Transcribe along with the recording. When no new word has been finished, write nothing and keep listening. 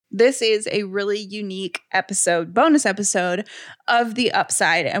This is a really unique episode, bonus episode of The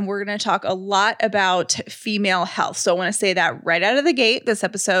Upside, and we're going to talk a lot about female health. So I want to say that right out of the gate, this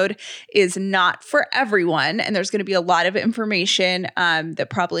episode is not for everyone, and there's going to be a lot of information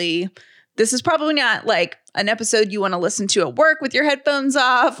this is probably not like an episode you want to listen to at work with your headphones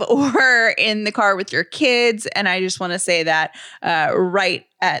off or in the car with your kids, and I just want to say that right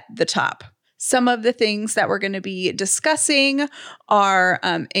at the top. Some of the things that we're going to be discussing are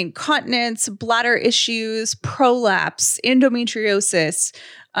incontinence, bladder issues, prolapse, endometriosis,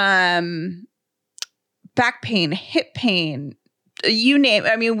 back pain, hip pain, you name.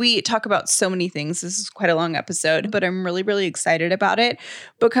 I mean, we talk about so many things. This is quite a long episode, but I'm really, really excited about it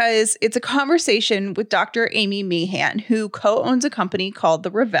because it's a conversation with Dr. Amy Meehan, who co-owns a company called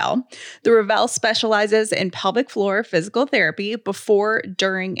The Revel. The Revel specializes in pelvic floor physical therapy before,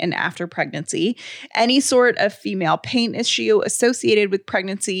 during, and after pregnancy. Any sort of female pain issue associated with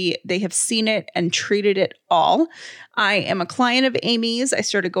pregnancy, they have seen it and treated it all. I am a client of Amy's. I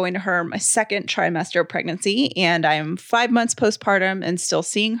started going to her my second trimester of pregnancy, and I am 5 months postpartum and still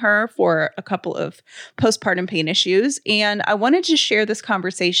seeing her for a couple of postpartum pain issues. And I wanted to share this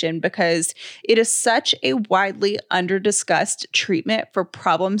conversation because it is such a widely underdiscussed treatment for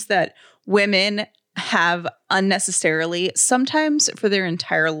problems that women have unnecessarily, sometimes for their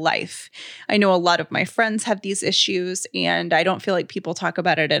entire life. I know a lot of my friends have these issues, and I don't feel like people talk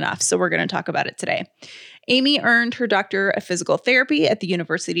about it enough. So we're going to talk about it today. Amy earned her doctor of physical therapy at the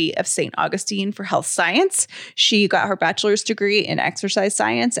University of St. Augustine for health science. She got her bachelor's degree in exercise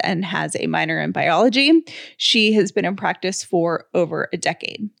science and has a minor in biology. She has been in practice for over a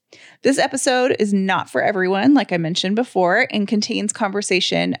decade. This episode is not for everyone, like I mentioned before, and contains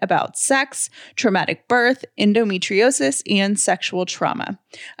conversation about sex, traumatic birth, endometriosis, and sexual trauma.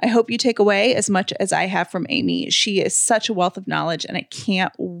 I hope you take away as much as I have from Amy. She is such a wealth of knowledge, and I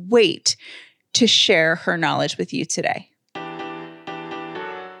can't wait to share her knowledge with you today.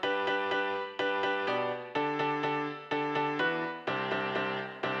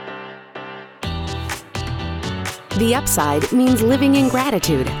 The Upside means living in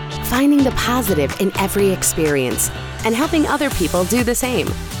gratitude, finding the positive in every experience, and helping other people do the same.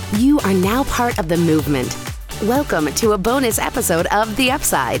 You are now part of the movement. Welcome to a bonus episode of The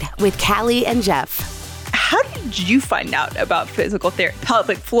Upside with Callie and Jeff. How did you find out about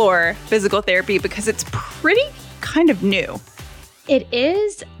pelvic floor physical therapy? Because it's pretty kind of new. It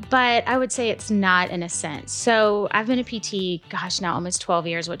is, but I would say it's not in a sense. So I've been a PT, now almost 12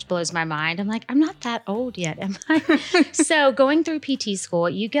 years, which blows my mind. I'm like, I'm not that old yet, am I? So going through PT school,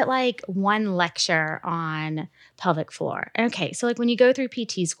 you get like one lecture on pelvic floor. Okay, so like when you go through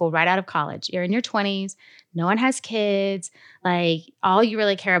PT school right out of college, you're in your 20s, no one has kids. Like all you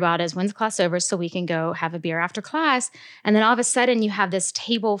really care about is when's class over so we can go have a beer after class. And then all of a sudden you have this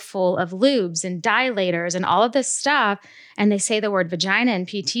table full of lubes and dilators and all of this stuff. And they say the word vagina in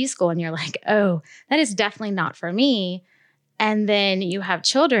PT school and you're like, oh, that is definitely not for me. And then you have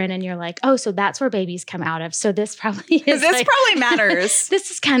children and you're like, oh, so that's where babies come out of. So this probably is probably matters. This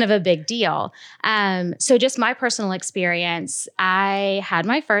is kind of a big deal. So just my personal experience, I had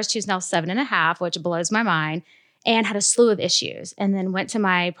my first, who's now 7.5, which blows my mind, and had a slew of issues. And then went to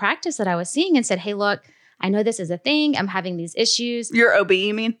my practice that I was seeing and said, hey, look, I know this is a thing. I'm having these issues. Your OB,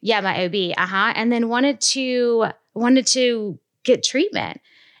 you mean? Yeah, my OB. And then wanted to get treatment.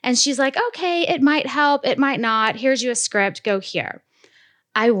 And she's like, okay, it might help. It might not. Here's you a script. Go here.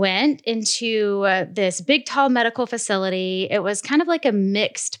 I went into this big, tall medical facility. It was kind of like a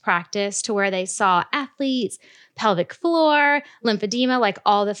mixed practice to where they saw athletes, pelvic floor, lymphedema, like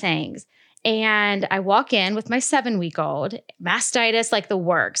all the things. And I walk in with my 7-week-old, mastitis, like the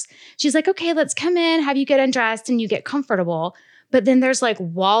works. She's like, okay, let's come in, have you get undressed and you get comfortable. But then there's like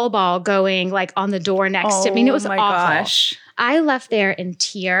wall ball going like on the door next to me. And it was awful. Gosh. I left there in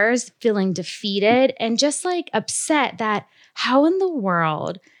tears, feeling defeated and just like upset that how in the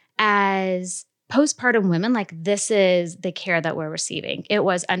world as postpartum women, like this is the care that we're receiving. It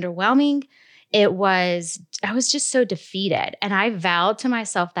was underwhelming. I was just so defeated. And I vowed to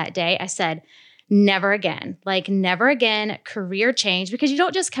myself that day, I said, never again, career change, because you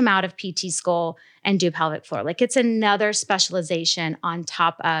don't just come out of PT school and do pelvic floor. Like it's another specialization on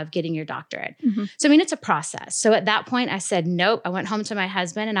top of getting your doctorate. Mm-hmm. So, I mean, it's a process. So at that point I said, nope. I went home to my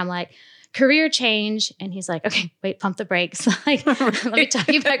husband and I'm like, career change. And he's like, okay, wait, pump the brakes. Like, let me talk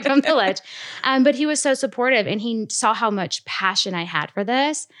you back from the ledge. But he was so supportive and he saw how much passion I had for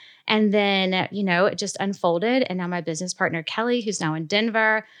this. And then, it just unfolded. And now my business partner, Kelly, who's now in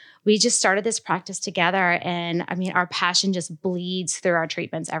Denver, we just started this practice together. And I mean, our passion just bleeds through our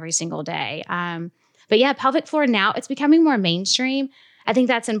treatments every single day. But yeah, pelvic floor now, it's becoming more mainstream. I think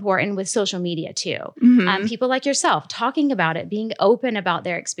that's important with social media too. Mm-hmm. People like yourself talking about it, being open about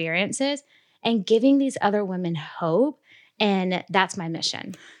their experiences and giving these other women hope. And that's my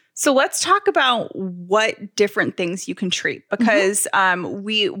mission. So let's talk about what different things you can treat, because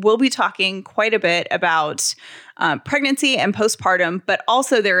we will be talking quite a bit about pregnancy and postpartum, but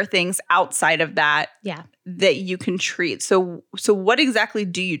also there are things outside of that that you can treat. So what exactly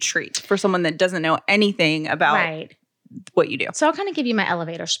do you treat for someone that doesn't know anything about what you do? So I'll kind of give you my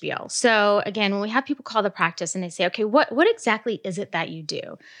elevator spiel. So again, when we have people call the practice and they say, okay, what exactly is it that you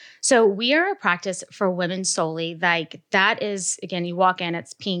do? So we are a practice for women solely. Like that is, again, you walk in,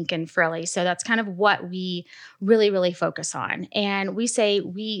 it's pink and frilly. So that's kind of what we really, really focus on. And we say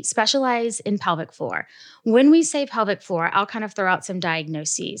we specialize in pelvic floor. When we say pelvic floor, I'll kind of throw out some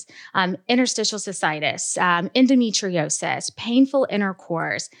diagnoses: interstitial cystitis, endometriosis, painful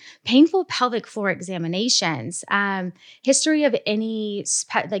intercourse, painful pelvic floor examinations, history of any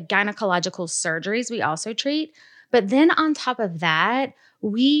like gynecological surgeries we also treat. But then on top of that,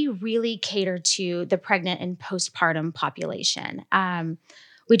 we really cater to the pregnant and postpartum population.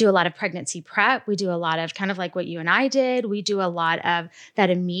 We do a lot of pregnancy prep. We do a lot of kind of like what you and I did. We do a lot of that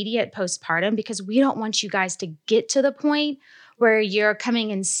immediate postpartum, because we don't want you guys to get to the point where you're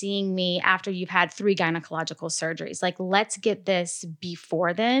coming and seeing me after you've had 3 gynecological surgeries. Like, let's get this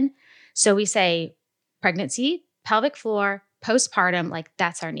before then. So we say pregnancy, pelvic floor, postpartum, like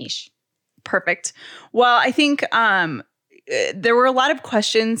that's our niche. Perfect. Well, I think there were a lot of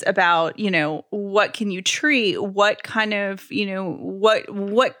questions about, what can you treat? What kind of,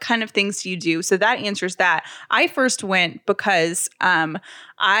 what kind of things do you do? So that answers that. I first went because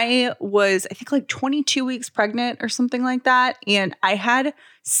I was, I think, like 22 weeks pregnant or something like that. And I had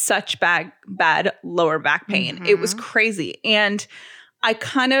such bad lower back pain. It was crazy. And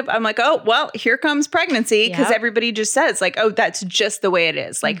I'm like, oh, well, here comes pregnancy, because everybody just says like, oh, that's just the way it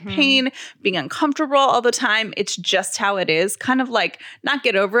is. Like pain, being uncomfortable all the time. It's just how it is. Kind of like, not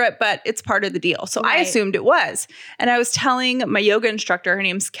get over it, but it's part of the deal. So I assumed it was. And I was telling my yoga instructor, her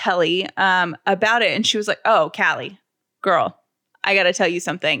name's Kelly, about it. And she was like, oh, Callie, girl, I got to tell you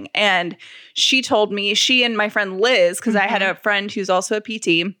something. And she told me, she and my friend Liz, because I had a friend who's also a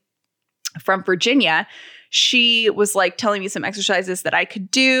PT from Virginia, she was like telling me some exercises that I could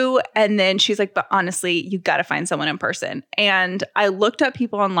do. And then she's like, but honestly, you got to find someone in person. And I looked up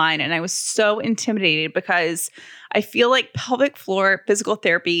people online and I was so intimidated, because I feel like pelvic floor physical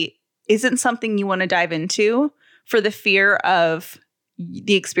therapy isn't something you want to dive into for the fear of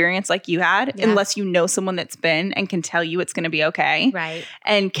the experience like you had, unless you know someone that's been and can tell you it's going to be okay. Right.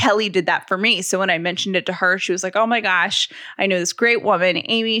 And Kelly did that for me. So when I mentioned it to her, she was like, oh my gosh, I know this great woman,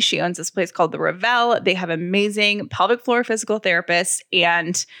 Amy. She owns this place called The Ravel. They have amazing pelvic floor physical therapists,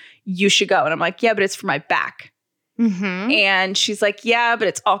 and you should go. And I'm like, yeah, but it's for my back. And she's like, yeah, but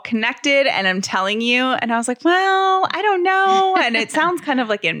it's all connected. And I'm telling you. And I was like, well, I don't know. And it sounds kind of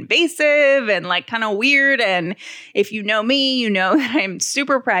like invasive and like kind of weird. And if you know me, you know that I'm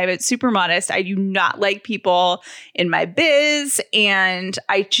super private, super modest. I do not like people in my biz. And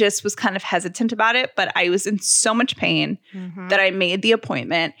I just was kind of hesitant about it. But I was in so much pain that I made the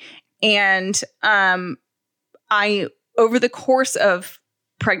appointment. And over the course of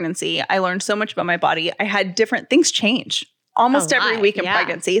pregnancy, I learned so much about my body. I had different things change almost every week in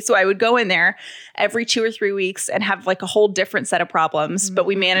pregnancy. So I would go in there every 2 or 3 weeks and have like a whole different set of problems, but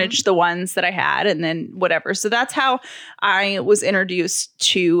we managed the ones that I had and then whatever. So that's how I was introduced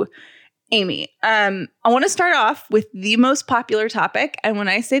to Amy. I want to start off with the most popular topic. And when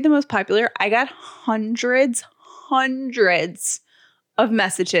I say the most popular, I got hundreds of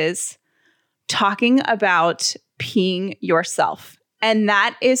messages talking about peeing yourself. And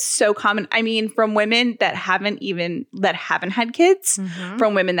that is so common. I mean, from women that haven't had kids,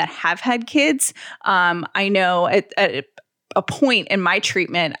 from women that have had kids. I know at a point in my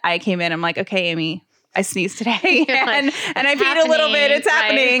treatment, I came in, I'm like, okay, Amy, I sneezed today and I peed a little bit. It's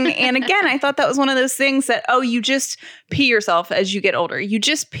happening. And again, I thought that was one of those things that, oh, you just pee yourself as you get older. You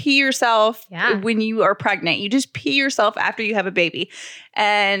just pee yourself when you are pregnant. You just pee yourself after you have a baby.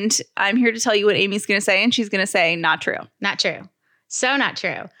 And I'm here to tell you what Amy's going to say. And she's going to say, not true. Not true. So not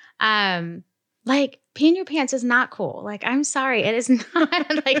true. Like peeing your pants is not cool. Like, I'm sorry. It is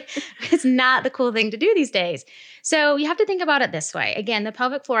not like, it's not the cool thing to do these days. So you have to think about it this way. Again, the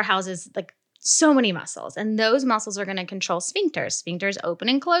pelvic floor houses like So many muscles. And those muscles are going to control sphincters. Sphincters open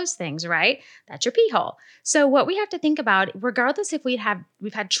and close things, right? That's your pee hole. So what we have to think about, regardless if we've had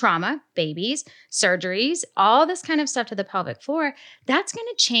trauma, babies, surgeries, all this kind of stuff to the pelvic floor, that's going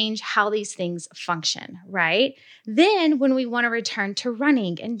to change how these things function, right? Then when we want to return to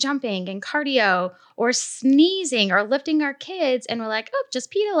running and jumping and cardio or sneezing or lifting our kids and we're like, oh,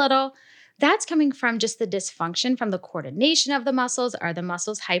 just peed a little, that's coming from just the dysfunction from the coordination of the muscles. Are the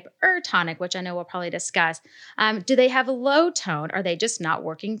muscles hypertonic, which I know we'll probably discuss? Do they have a low tone? Are they just not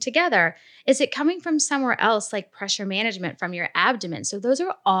working together? Is it coming from somewhere else, like pressure management from your abdomen? So those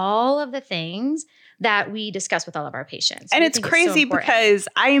are all of the things that we discuss with all of our patients. And it's crazy because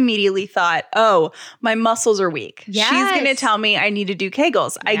I immediately thought, oh, my muscles are weak. Yes. She's going to tell me I need to do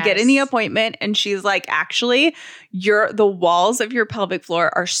Kegels. Yes. I get in the appointment and she's like, actually, the walls of your pelvic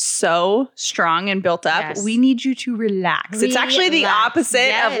floor are so strong and built up. Yes. We need you to relax. It's actually the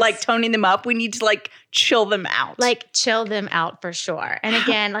opposite of like toning them up. We need to like chill them out. Like chill them out for sure. And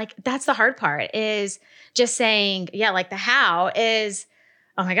again, like that's the hard part is just saying, like the how is,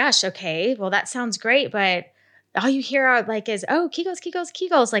 oh my gosh, okay, well, that sounds great, but all you hear are like is, oh, Kegels, Kegels,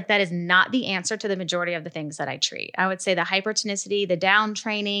 Kegels. Like that is not the answer to the majority of the things that I treat. I would say the hypertonicity, the down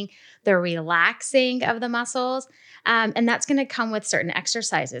training, the relaxing of the muscles. And that's going to come with certain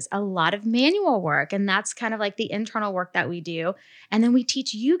exercises, a lot of manual work. And that's kind of like the internal work that we do. And then we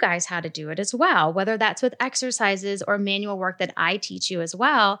teach you guys how to do it as well, whether that's with exercises or manual work that I teach you as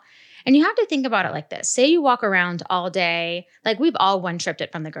well. And you have to think about it like this. Say you walk around all day, like we've all one-tripped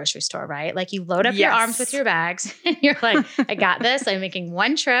it from the grocery store, right? Like you load up your arms with your bags and you're like, I got this. I'm making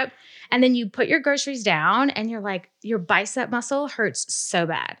one trip. And then you put your groceries down and you're like, your bicep muscle hurts so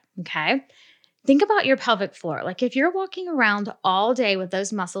bad. Okay. Think about your pelvic floor. Like if you're walking around all day with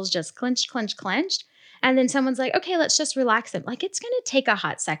those muscles just clenched, and then someone's like, okay, let's just relax them. Like it's going to take a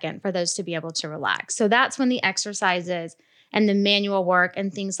hot second for those to be able to relax. So that's when the exercises and the manual work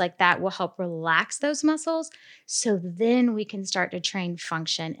and things like that will help relax those muscles. So then we can start to train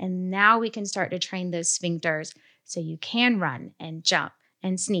function. And now we can start to train those sphincters so you can run and jump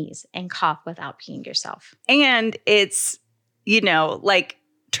and sneeze and cough without peeing yourself. And it's, like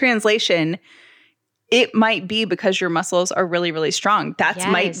translation, it might be because your muscles are really, really strong.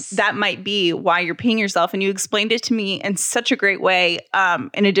 That might be why you're peeing yourself. And you explained it to me in such a great way.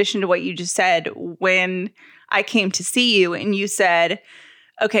 In addition to what you just said, when I came to see you and you said,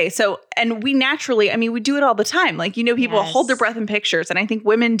 okay, so, and we naturally, we do it all the time. Like, people hold their breath in pictures. And I think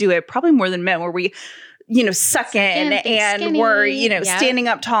women do it probably more than men where we, suck in and we're, standing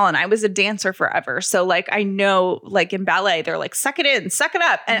up tall. And I was a dancer forever. So like, I know like in ballet, they're like, suck it in, suck it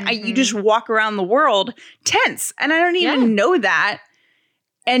up. And you just walk around the world tense. And I don't even know that.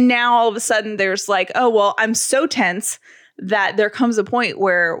 And now all of a sudden there's like, oh, well, I'm so tense that there comes a point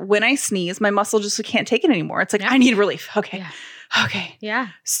where when I sneeze, my muscle just can't take it anymore. It's like, I need relief. Okay. Yeah. Okay. Yeah.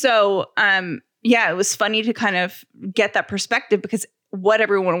 So, it was funny to kind of get that perspective because what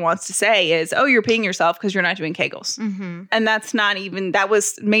everyone wants to say is, oh, you're peeing yourself because you're not doing Kegels. Mm-hmm. And that's not even, that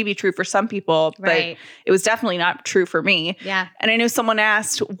was maybe true for some people, but it was definitely not true for me. Yeah. And I know someone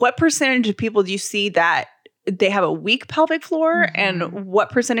asked, what percentage of people do you see that they have a weak pelvic floor? Mm-hmm. And what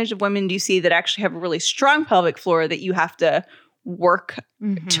percentage of women do you see that actually have a really strong pelvic floor that you have to work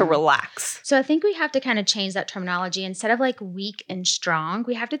to relax? So I think we have to kind of change that terminology. Instead of like weak and strong,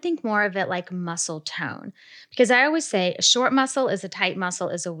 we have to think more of it like muscle tone. Because I always say a short muscle is a tight muscle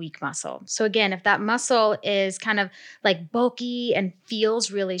is a weak muscle. So again, if that muscle is kind of like bulky and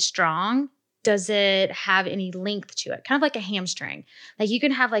feels really strong, does it have any length to it? Kind of like a hamstring. Like you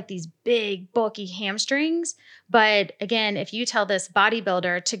can have like these big, bulky hamstrings. But again, if you tell this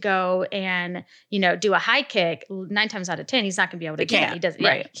bodybuilder to go and, do a high kick, 9 times out of 10, he's not going to be able to do it. He doesn't,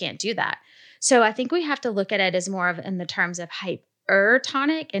 he can't do that. So I think we have to look at it as more of in the terms of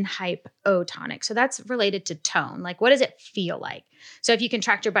hypertonic and hypotonic. So that's related to tone. Like, what does it feel like? So if you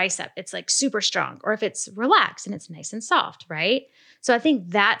contract your bicep, it's like super strong, or if it's relaxed and it's nice and soft, right? So I think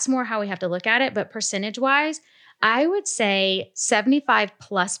that's more how we have to look at it. But percentage wise, I would say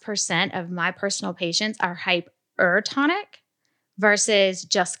 75+% of my personal patients are hypertonic versus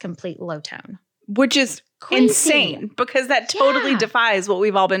just complete low tone. Which is insane because that totally defies what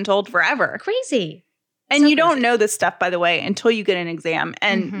we've all been told forever. Crazy. And you don't know this stuff, by the way, until you get an exam.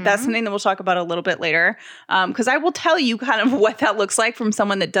 And that's something that we'll talk about a little bit later. Because I will tell you kind of what that looks like from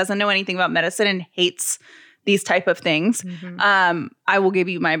someone that doesn't know anything about medicine and hates these type of things. I will give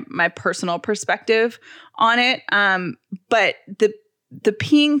you my personal perspective on it. But the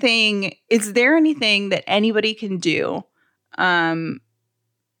peeing thing, is there anything that anybody can do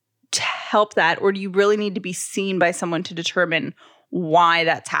to help that? Or do you really need to be seen by someone to determine why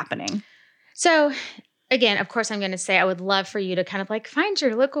that's happening? So again, of course, I'm going to say I would love for you to kind of like find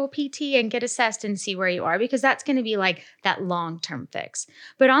your local PT and get assessed and see where you are, because that's going to be like that long-term fix.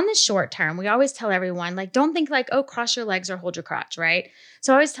 But on the short term, we always tell everyone, like, don't think like, oh, cross your legs or hold your crotch, right?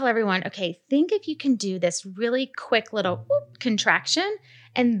 So I always tell everyone, okay, think if you can do this really quick little contraction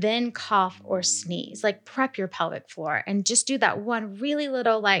and then cough or sneeze, like prep your pelvic floor and just do that one really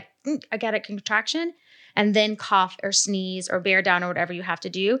little, like, I got a contraction, and then cough or sneeze or bear down or whatever you have to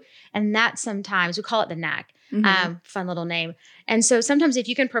do. And that sometimes, we call it the knack, fun little name. And so sometimes if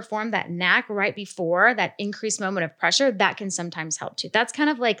you can perform that knack right before that increased moment of pressure, that can sometimes help too. That's kind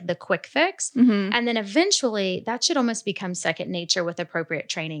of like the quick fix. And then eventually that should almost become second nature with appropriate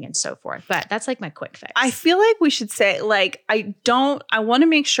training and so forth. But that's like my quick fix. I feel like we should say, like, I want to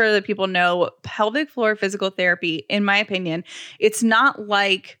make sure that people know pelvic floor physical therapy, in my opinion, it's not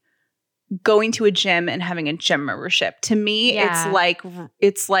like going to a gym and having a gym membership. To me,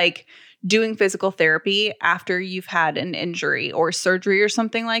 it's like doing physical therapy after you've had an injury or surgery or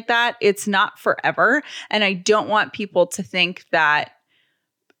something like that. It's not forever. And I don't want people to think that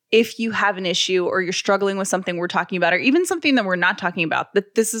if you have an issue or you're struggling with something we're talking about, or even something that we're not talking about,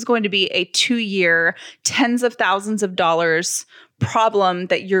 that this is going to be a 2-year, tens of thousands of dollars problem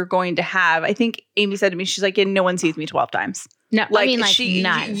that you're going to have. I think Amy said to me, she's like, yeah, no one sees me 12 times. No, I mean, like,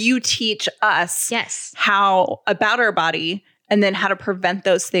 none. You teach us how about our body and then how to prevent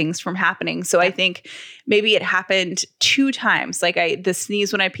those things from happening. So I think maybe it happened 2 times. Like the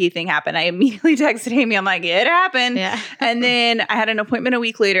sneeze when I pee thing happened. I immediately texted Amy. I'm like, it happened. Yeah. And then I had an appointment a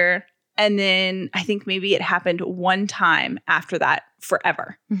week later. And then I think maybe it happened 1 time after that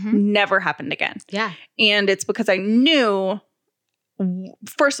forever. Never happened again. Yeah. And it's because I knew,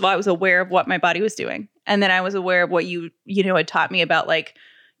 first of all, I was aware of what my body was doing. And then I was aware of what you had taught me about, like,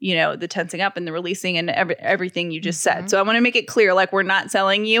 the tensing up and the releasing and everything you just said. So I want to make it clear, like, we're not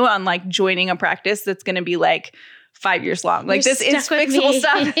selling you on like joining a practice that's going to be like 5 years long. Like, this is fixable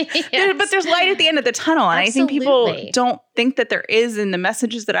stuff. But there's light at the end of the tunnel. And I think people don't think that there is. And the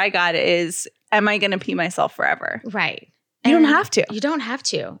messages that I got is, am I going to pee myself forever? Right. You don't have to. You don't have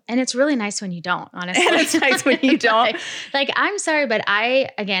to. And it's really nice when you don't, honestly. And it's nice when you don't. like, I'm sorry, but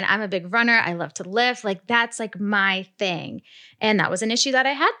I'm a big runner. I love to lift. Like, that's like my thing. And that was an issue that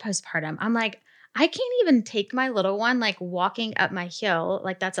I had postpartum. I'm like, I can't even take my little one, like, walking up my hill.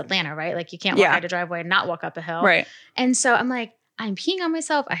 Like, that's Atlanta, right? Like, you can't walk out a driveway and not walk up a hill. Right. And so I'm like, I'm peeing on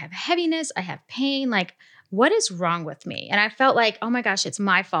myself. I have heaviness. I have pain. Like, what is wrong with me? And I felt like, oh my gosh, it's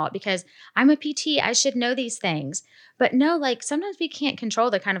my fault because I'm a PT. I should know these things. But no, like, sometimes we can't control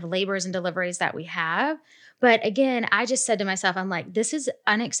the kind of labors and deliveries that we have. But again, I just said to myself, I'm like, this is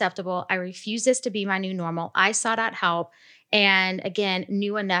unacceptable. I refuse this to be my new normal. I sought out help. And again,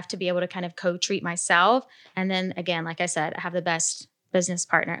 knew enough to be able to kind of co-treat myself. And then again, like I said, I have the best business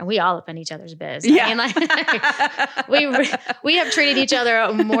partner, and we all up in each other's biz. Yeah. I mean, like, we have treated each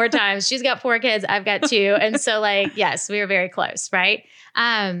other more times. She's got 4 kids. I've got 2. And so, like, yes, we are very close. Right.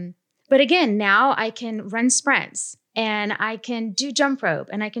 But again, now I can run sprints and I can do jump rope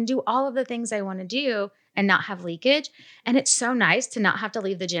and I can do all of the things I want to do and not have leakage. And it's so nice to not have to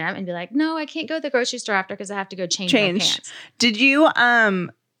leave the gym and be like, no, I can't go to the grocery store after because I have to go change my pants. Did you,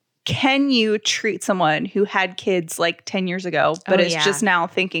 can you treat someone who had kids like 10 years ago, but is just now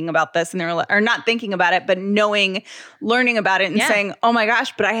thinking about this and they're not thinking about it, but learning about it and saying, oh my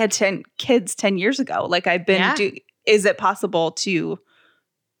gosh, but I had 10 kids 10 years ago. Like, I've been is it possible to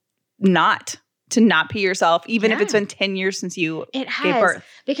not pee yourself, even if it's been 10 years since you gave birth?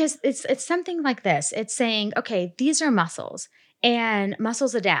 Because it's something like this. It's saying, okay, these are muscles and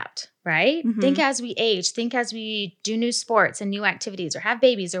muscles adapt, right? Think as we age, think as we do new sports and new activities or have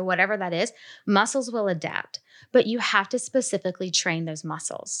babies or whatever that is, muscles will adapt, but you have to specifically train those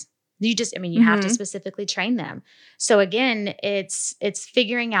muscles. You have to specifically train them. So again, it's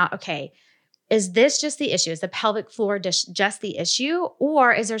figuring out, okay, is this just the issue? Is the pelvic floor just the issue?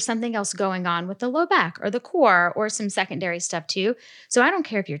 Or is there something else going on with the low back or the core or some secondary stuff too? So I don't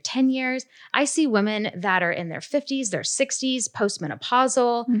care if you're 10 years. I see women that are in their 50s, their 60s,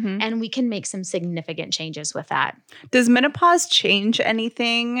 postmenopausal, and we can make some significant changes with that. Does menopause change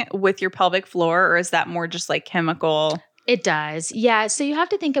anything with your pelvic floor, or is that more just like chemical? It does. Yeah. So you have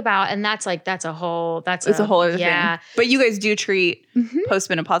to think about, and that's a whole other thing. But you guys do treat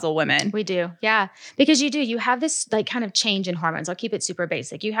postmenopausal women. We do. Yeah. Because you have this like kind of change in hormones. I'll keep it super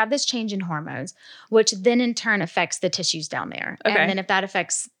basic. You have this change in hormones, which then in turn affects the tissues down there. Okay. And then if that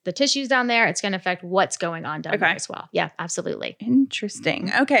affects the tissues down there. It's going to affect what's going on down there as well. Yeah, absolutely.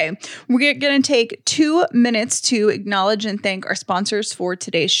 Interesting. Okay. We're going to take 2 minutes to acknowledge and thank our sponsors for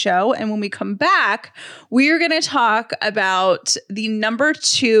today's show. And when we come back, we're going to talk about the number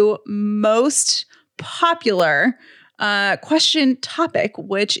 2 most popular question topic,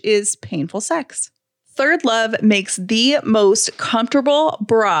 which is painful sex. Third Love makes the most comfortable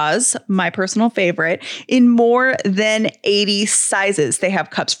bras, my personal favorite, in more than 80 sizes. They have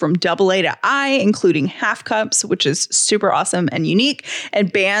cups from AA to I, including half cups, which is super awesome and unique, and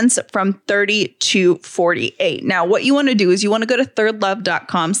bands from 30 to 48. Now, what you want to do is you want to go to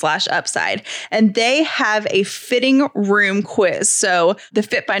thirdlove.com/upside, and they have a fitting room quiz. So the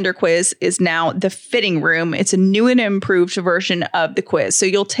Fit Finder quiz is now the fitting room. It's a new and improved version of the quiz. So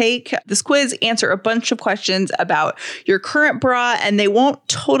you'll take this quiz, answer a bunch of questions about your current bra, and they won't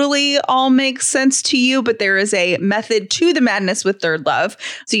totally all make sense to you, but there is a method to the madness with Third Love.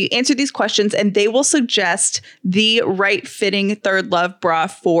 So you answer these questions and they will suggest the right fitting Third Love bra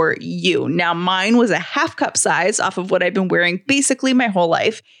for you. Now, mine was a half cup size off of what I've been wearing basically my whole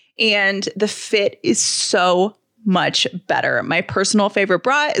life, and the fit is so much better. My personal favorite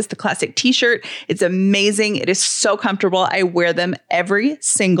bra is the classic t-shirt. It's amazing. It is so comfortable. I wear them every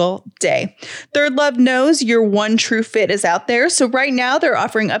single day. Third Love knows your one true fit is out there. So right now they're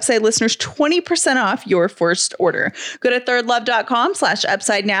offering Upside listeners 20% off your first order. Go to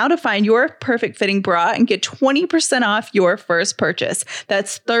thirdlove.com/upside now to find your perfect fitting bra and get 20% off your first purchase.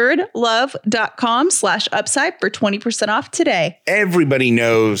 That's thirdlove.com/upside for 20% off today. Everybody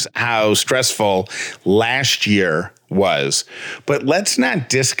knows how stressful last year was, but let's not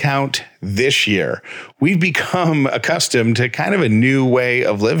discount this year. We've become accustomed to kind of a new way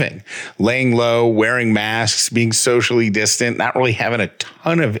of living, laying low, wearing masks, being socially distant, not really having a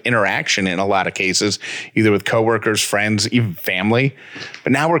ton of interaction in a lot of cases, either with coworkers, friends, even family.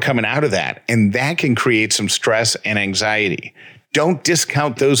 But now we're coming out of that, and that can create some stress and anxiety. Don't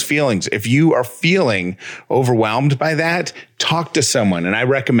discount those feelings. If you are feeling overwhelmed by that, talk to someone. And I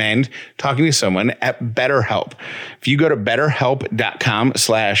recommend talking to someone at BetterHelp. If you go to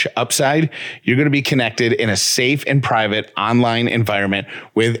betterhelp.com/upside, you're going to be connected in a safe and private online environment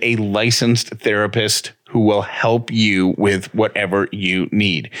with a licensed therapist who will help you with whatever you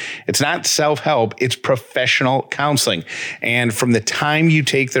need. It's not self-help, it's professional counseling. And from the time you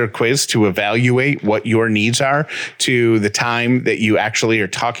take their quiz to evaluate what your needs are to the time that you actually are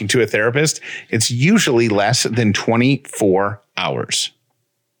talking to a therapist, it's usually less than 24 hours.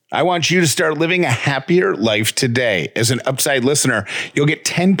 I want you to start living a happier life today. As an Upside listener, you'll get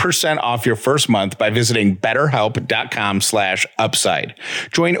 10% off your first month by visiting betterhelp.com/upside.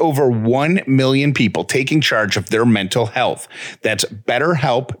 Join over 1 million people taking charge of their mental health. That's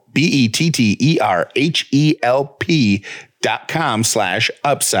BetterHelp,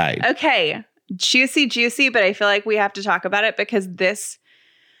 BetterHelp.com/upside. Okay. Juicy, but I feel like we have to talk about it because this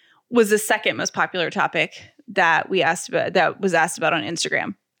was the second most popular topic that we asked about, that was asked about on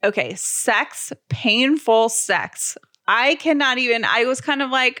Instagram. Okay, sex, painful sex. I was kind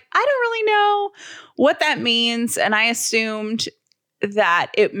of like, I don't really know what that means. And I assumed that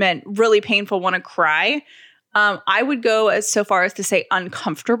it meant really painful, want to cry. I would go so far as to say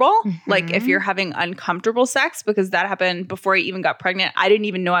uncomfortable. Mm-hmm. Like if you're having uncomfortable sex, because that happened before I even got pregnant. I didn't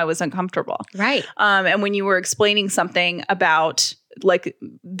even know I was uncomfortable. Right. And when you were explaining something about like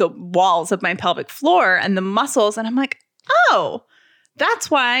the walls of my pelvic floor and the muscles, and I'm like, oh,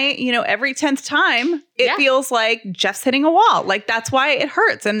 that's why, every 10th time it feels like Jeff's hitting a wall. Like that's why it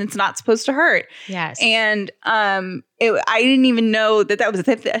hurts and it's not supposed to hurt. Yes. And I didn't even know that was a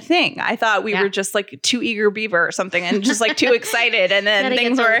thing. I thought we were just like too eager beaver or something and just like too excited. And then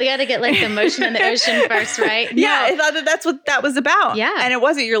things were... You got to get like the motion in the ocean first, right? Yeah. I thought that's what that was about. Yeah. And it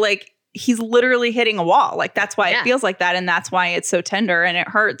wasn't. You're like, he's literally hitting a wall. Like that's why it feels like that. And that's why it's so tender and it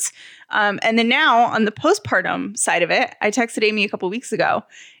hurts. And then now on the postpartum side of it, I texted Amy a couple of weeks ago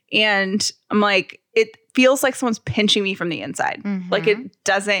and I'm like, it feels like someone's pinching me from the inside. Mm-hmm. Like it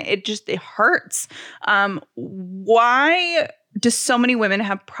hurts. Why do so many women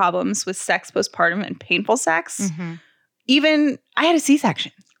have problems with sex postpartum and painful sex? Mm-hmm. Even I had a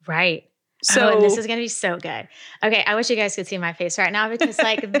C-section. Right. So and this is going to be so good. Okay. I wish you guys could see my face right now because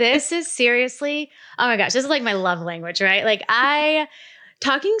like, this is seriously, oh my gosh, this is like my love language, right? Like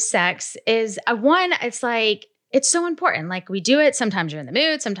talking sex is it's like, it's so important. Like we do it. Sometimes you're in the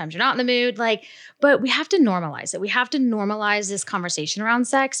mood. Sometimes you're not in the mood. Like, but we have to normalize it. We have to normalize this conversation around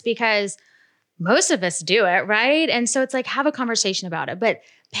sex because most of us do it. Right. And so it's like, have a conversation about it. But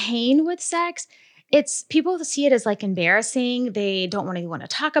pain with sex it's people see it as like embarrassing. They don't want to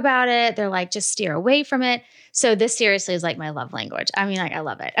talk about it. They're like, just steer away from it. So this seriously is like my love language. I mean, like, I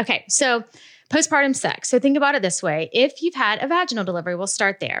love it. Okay. So postpartum sex. So think about it this way. If you've had a vaginal delivery, we'll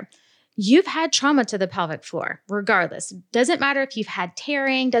start there. You've had trauma to the pelvic floor, regardless. Doesn't matter if you've had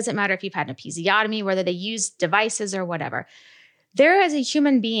tearing, doesn't matter if you've had an episiotomy, whether they use devices or whatever. There is a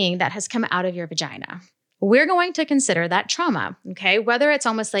human being that has come out of your vagina. We're going to consider that trauma, okay? Whether it's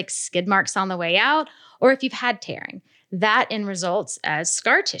almost like skid marks on the way out, or if you've had tearing, that in results as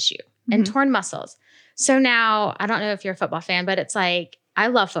scar tissue and torn muscles. So now, I don't know if you're a football fan, but it's like, I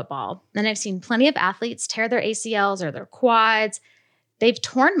love football. And I've seen plenty of athletes tear their ACLs or their quads. They've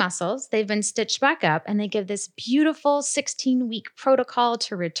torn muscles, they've been stitched back up, and they give this beautiful 16-week protocol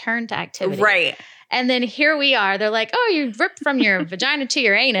to return to activity. Right. And then here we are. They're like, oh, you ripped from your vagina to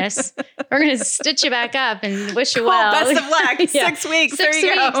your anus. We're going to stitch you back up and wish you well. Best of luck. Yeah. 6 weeks. 6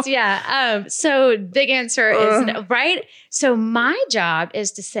 there you weeks, go. yeah. So big answer is no, right? So my job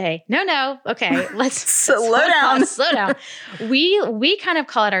is to say, no, okay, let's Slow down. Slow down. We kind of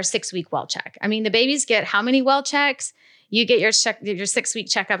call it our 6-week well check. I mean, the babies get how many well checks? You get your 6-week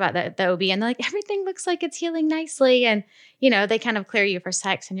checkup at the OB, and they're like, everything looks like it's healing nicely. And, they kind of clear you for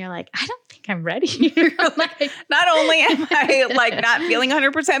sex, and you're like, I don't think I'm ready. Like, not only am I like not feeling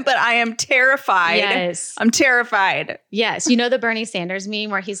 100%, but I am terrified. Yes. I'm terrified. Yes. You know the Bernie Sanders meme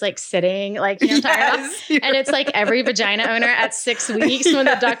where he's like sitting, like, what I'm talking about? And it's like every vagina owner at 6 weeks when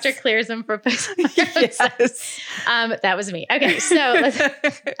the doctor clears them for postpartum sex. That was me. Okay. So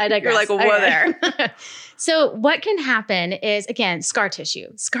I digress. You're like, whoa there. So what can happen is, again, scar tissue.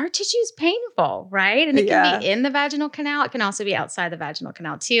 Scar tissue is painful, right? And it can be in the vaginal canal. It can also be outside the vaginal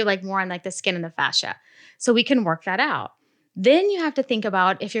canal too, like more on like the skin and the fascia. So we can work that out. Then you have to think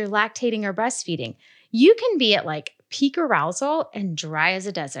about if you're lactating or breastfeeding, you can be at like peak arousal and dry as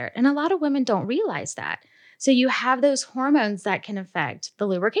a desert. And a lot of women don't realize that. So you have those hormones that can affect the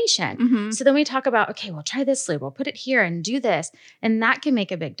lubrication. So then we talk about, okay, well, try this lube. We'll put it here and do this. And that can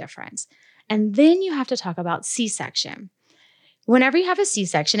make a big difference. And then you have to talk about C-section. Whenever you have a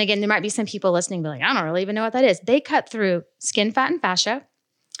C-section, again, there might be some people listening be like, I don't really even know what that is. They cut through skin, fat, and fascia,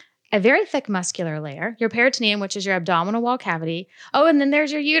 a very thick muscular layer, your peritoneum, which is your abdominal wall cavity. Oh, and then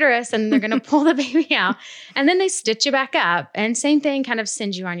there's your uterus, and they're going to pull the baby out. And then they stitch you back up. And same thing, kind of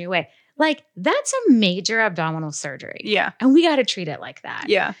sends you on your way. Like, that's a major abdominal surgery. Yeah. And we got to treat it like that.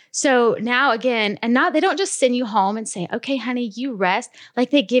 Yeah. So now again, and now they don't just send you home and say, okay, honey, you rest.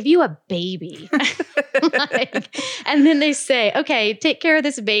 Like, they give you a baby. And then they say, okay, take care of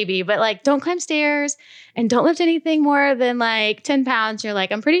this baby, but like, don't climb stairs and don't lift anything more than like 10 pounds. You're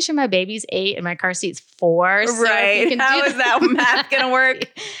like, I'm pretty sure my baby's 8 and my car seat's 4. So right. How is that math going to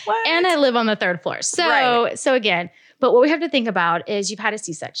work? What? And I live on the 3rd floor. So again, but what we have to think about is you've had a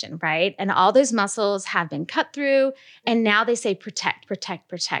C-section, right? And all those muscles have been cut through. And now they say protect, protect,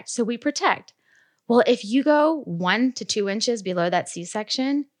 protect. So we protect. Well, if you go 1 to 2 inches below that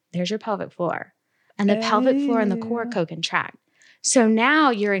C-section, there's your pelvic floor. And the pelvic floor and the core co-contract. So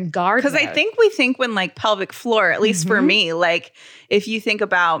now you're in guard mode. Because I think we think when like pelvic floor, at least for me, like if you think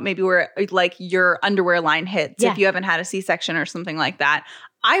about maybe where like your underwear line hits, if you haven't had a C-section or something like that,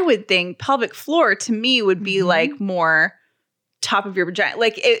 I would think pelvic floor to me would be like more top of your vagina.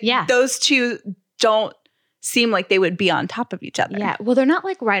 Like those two don't seem like they would be on top of each other. Yeah. Well, they're not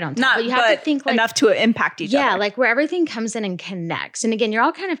like right on top. But you have to think like enough to impact each other. Yeah, like where everything comes in and connects. And again, you're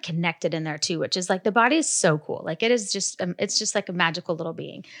all kind of connected in there too, which is like the body is so cool. Like it is just, it's just like a magical little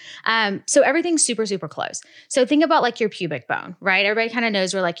being. So everything's super, super close. So think about like your pubic bone, right? Everybody kind of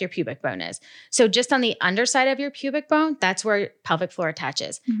knows where like your pubic bone is. So just on the underside of your pubic bone, that's where your pelvic floor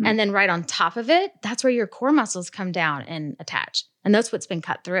attaches. And then right on top of it, that's where your core muscles come down and attach. And that's what's been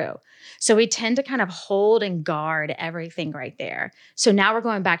cut through. So we tend to kind of hold and guard everything right there. So now we're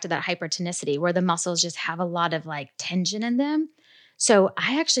going back to that hypertonicity where the muscles just have a lot of like tension in them. So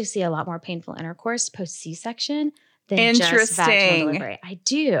I actually see a lot more painful intercourse post C-section than just vaginal delivery. I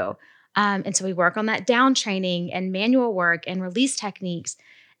do. And so we work on that down training and manual work and release techniques.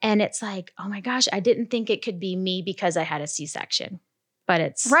 And it's like, oh my gosh, I didn't think it could be me because I had a C-section. But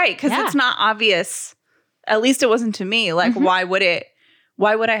it's right. Because it's not obvious. At least it wasn't to me. Like, why would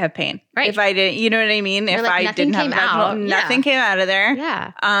I have pain? Right. If I didn't, you know what I mean? You're if like, I didn't have vaginal, nothing came out of there.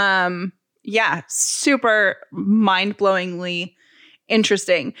 Yeah. Super mind-blowingly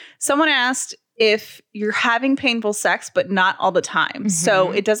interesting. Someone asked if you're having painful sex, but not all the time.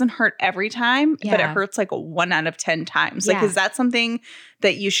 So it doesn't hurt every time, but it hurts like 1 out of 10 times. Like, is that something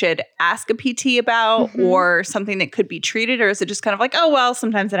that you should ask a PT about or something that could be treated? Or is it just kind of like, oh, well,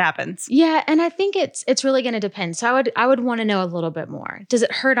 sometimes it happens? Yeah. And I think it's really going to depend. So I would want to know a little bit more. Does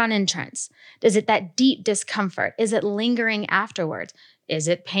it hurt on entrance? Is it that deep discomfort? Is it lingering afterwards? Is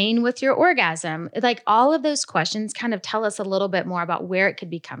it pain with your orgasm? Like all of those questions kind of tell us a little bit more about where it could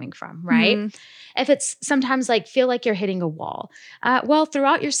be coming from, right? If it's sometimes like feel like you're hitting a wall, well,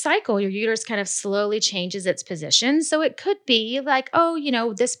 throughout your cycle, your uterus kind of slowly changes its position. So it could be like,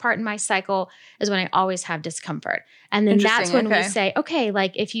 oh, this part in my cycle is when I always have discomfort. And then that's when we say, okay,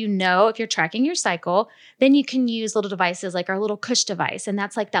 like if you're tracking your cycle, then you can use little devices like our little Cush device. And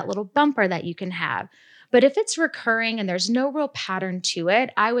that's like that little bumper that you can have. But if it's recurring and there's no real pattern to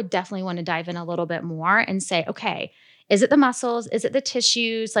it, I would definitely want to dive in a little bit more and say, okay, is it the muscles? Is it the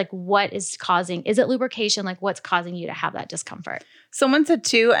tissues? Like what is causing, is it lubrication? Like what's causing you to have that discomfort? Someone said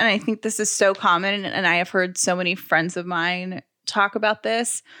too, and I think this is so common, and I have heard so many friends of mine talk about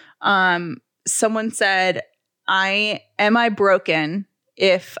this. Someone said, am I broken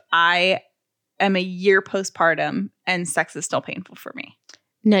if I am a year postpartum and sex is still painful for me?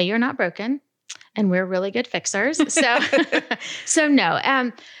 No, you're not broken. And we're really good fixers. So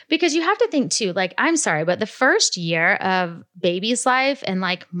no, because you have to think too, like, I'm sorry, but the first year of baby's life and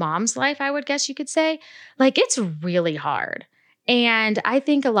like mom's life, I would guess you could say, like, it's really hard. And I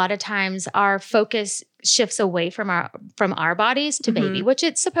think a lot of times our focus shifts away from our bodies to baby, which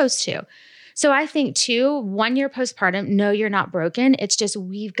it's supposed to. So I think too, 1 year postpartum, no, you're not broken. It's just,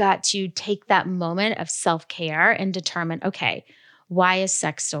 we've got to take that moment of self-care and determine, okay, why is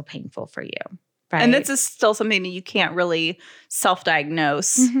sex so painful for you? Right. And this is still something that you can't really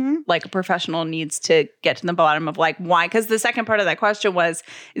self-diagnose. Like a professional needs to get to the bottom of like why. Because the second part of that question was,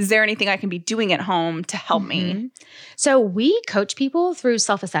 is there anything I can be doing at home to help me? So we coach people through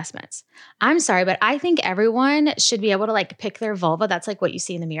self-assessments. I'm sorry, but I think everyone should be able to like pick their vulva. That's like what you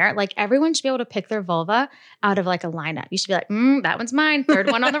see in the mirror. Like everyone should be able to pick their vulva out of like a lineup. You should be like, that one's mine. Third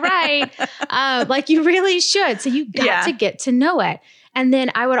one on the right. Like you really should. So you got to get to know it. And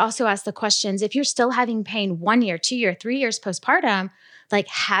then I would also ask the questions, if you're still having pain 1 year, 2 year, 3 years postpartum, like,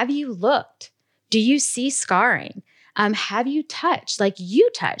 have you looked? Do you see scarring? Have you touched? Like you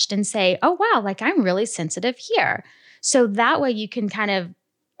touched and say, oh, wow, like I'm really sensitive here. So that way you can kind of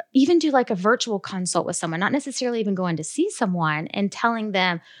even do like a virtual consult with someone, not necessarily even going to see someone and telling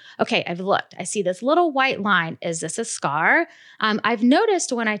them, okay, I've looked, I see this little white line. Is this a scar? I've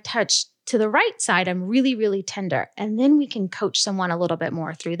noticed when I touch to the right side, I'm really, really tender. And then we can coach someone a little bit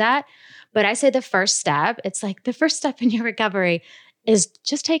more through that. But I say the first step, it's like the first step in your recovery is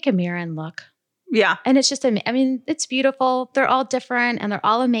just take a mirror and look. Yeah. And it's just, it's beautiful. They're all different and they're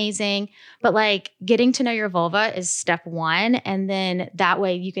all amazing. But like getting to know your vulva is step one. And then that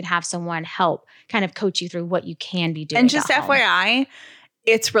way you can have someone help kind of coach you through what you can be doing. And just FYI,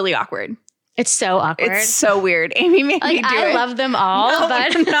 it's really awkward. It's so awkward. It's so weird. Amy made me do it. I love them all, no,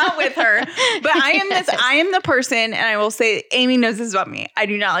 but I'm not with her. But I am the person, and I will say, Amy knows this about me. I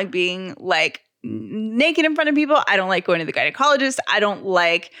do not like being like naked in front of people. I don't like going to the gynecologist. I don't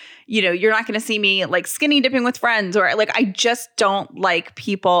like, you're not going to see me like skinny dipping with friends, or like, I just don't like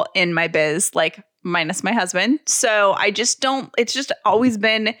people in my biz, like minus my husband. So I just don't, it's just always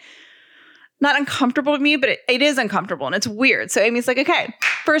been not uncomfortable to me, but it is uncomfortable and it's weird. So Amy's like, okay,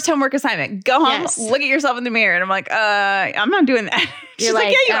 first homework assignment, go home, look at yourself in the mirror. And I'm like, I'm not doing that. She's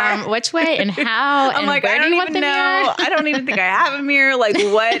like, yeah, you are. Which way and how? I'm like, I don't even know. I don't even think I have a mirror. Like,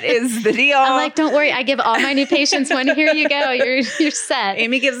 what is the deal? I'm like, don't worry. I give all my new patients one. Here you go. You're set.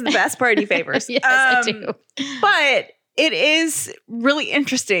 Amy gives the best party favors. Yes, I do. But it is really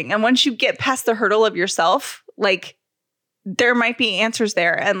interesting. And once you get past the hurdle of yourself, like, there might be answers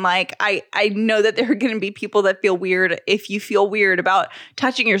there. And like, I know that there are going to be people that feel weird if you feel weird about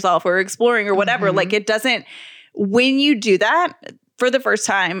touching yourself or exploring or whatever. Like it doesn't, when you do that for the first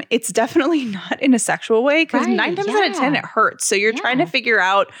time, it's definitely not in a sexual way because 9 times out of 10, it hurts. So you're trying to figure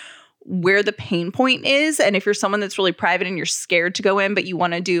out where the pain point is. And if you're someone that's really private and you're scared to go in, but you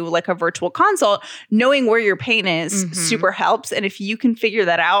want to do like a virtual consult, knowing where your pain is super helps. And if you can figure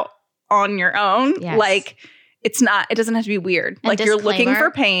that out on your own, like, it doesn't have to be weird. And like you're looking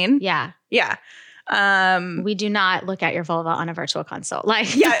for pain. Yeah. Yeah. We do not look at your vulva on a virtual consult. Like,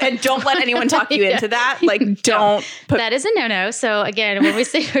 and don't let anyone talk you into that. Like, don't put that is a no-no. So again, when we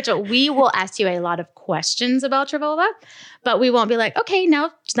say virtual, we will ask you a lot of questions about your vulva, but we won't be like, okay,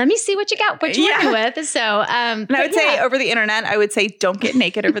 now let me see what you got, what you're working with. So, and I would say over the internet, don't get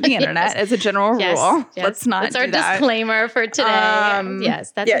naked over the internet as a general rule. Yes. Let's not That's do our that. disclaimer for today.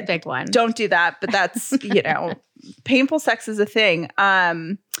 Yes, that's a big one. Don't do that. But that's, painful sex is a thing.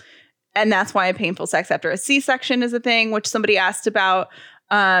 And that's why painful sex after a C-section is a thing, which somebody asked about.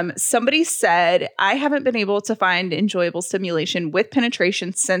 Somebody said, I haven't been able to find enjoyable stimulation with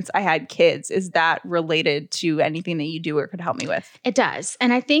penetration since I had kids. Is that related to anything that you do or could help me with? It does.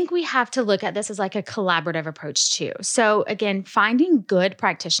 And I think we have to look at this as like a collaborative approach too. So again, finding good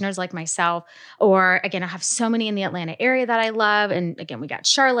practitioners like myself, or again, I have so many in the Atlanta area that I love. And again, we got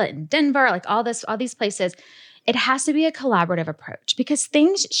Charlotte and Denver, like all these places. It has to be a collaborative approach because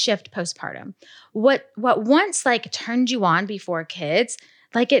things shift postpartum. What once like turned you on before kids,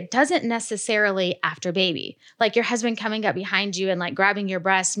 like it doesn't necessarily after baby. Like your husband coming up behind you and like grabbing your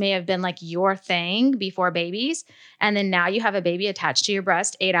breast may have been like your thing before babies. And then now you have a baby attached to your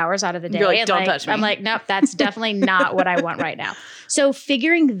breast 8 hours out of the day. You're like, don't touch me. I'm like, nope, that's definitely not what I want right now. So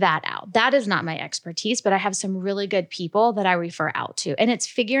figuring that out, that is not my expertise, but I have some really good people that I refer out to. And it's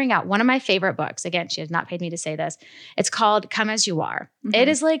figuring out one of my favorite books. Again, she has not paid me to say this. It's called Come As You Are. Mm-hmm. It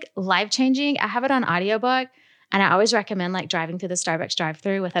is like life-changing. I have it on audiobook. And I always recommend like driving through the Starbucks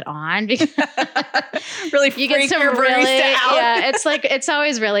drive-through with it on because really you get some your really, out. Yeah, it's like, it's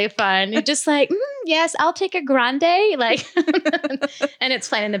always really fun. You're just like, yes, I'll take a grande, like, and it's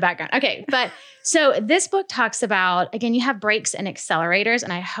playing in the background. Okay. But so this book talks about, again, you have brakes and accelerators.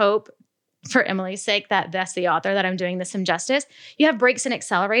 And I hope for Emily's sake that that's the author that I'm doing this some justice. You have brakes and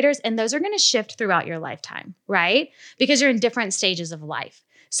accelerators, and those are going to shift throughout your lifetime, right? Because you're in different stages of life.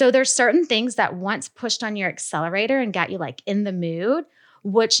 So there's certain things that once pushed on your accelerator and got you like in the mood,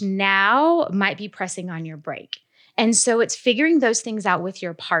 which now might be pressing on your brake. And so it's figuring those things out with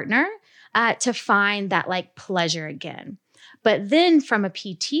your partner to find that like pleasure again. But then from a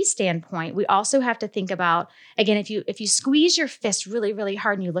PT standpoint, we also have to think about, again, if you squeeze your fist really, really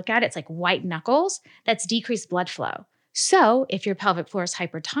hard and you look at it, it's like white knuckles, that's decreased blood flow. So if your pelvic floor is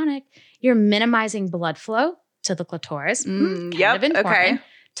hypertonic, you're minimizing blood flow to the clitoris, kind of important. Okay.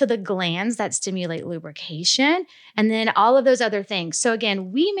 To the glands that stimulate lubrication, and then all of those other things. So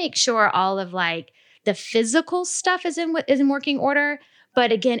again, we make sure all of like the physical stuff is in working order.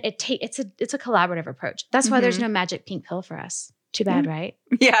 But again, it's a collaborative approach. That's why there's no magic pink pill for us. Too bad, right?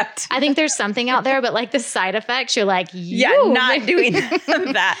 Yeah. I think there's something out there, but like the side effects, you're like, not doing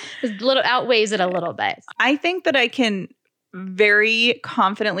that. It little outweighs it a little bit. I think that I can very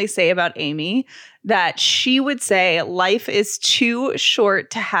confidently say about Amy that she would say life is too short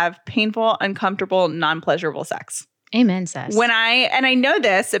to have painful, uncomfortable, non-pleasurable sex. Amen, sis. I know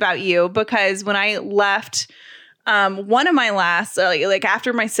this about you because when I left one of my last, like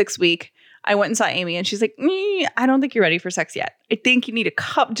after my 6th week, I went and saw Amy and she's like, I don't think you're ready for sex yet. I think you need a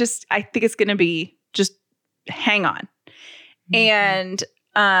cup. I think it's going to be just hang on. Mm-hmm.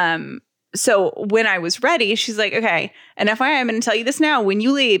 And, so when I was ready, she's like, okay, and FYI, I'm going to tell you this now. When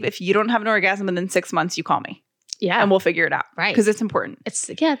you leave, if you don't have an orgasm within 6 months, you call me. Yeah. And we'll figure it out. Right. Because it's important. It's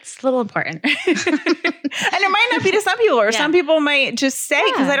a little important. And it might not be to some people, or some people might just say,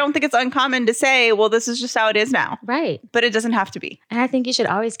 because I don't think it's uncommon to say, well, this is just how it is now. Right. But it doesn't have to be. And I think you should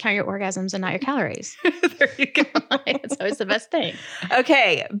always count your orgasms and not your calories. There you go. It's always the best thing.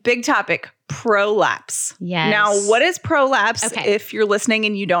 Okay. Big topic. Prolapse. Yes. Now, what is prolapse if you're listening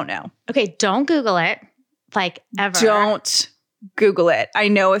and you don't know? Okay. Don't Google it. Like ever. Don't Google it. I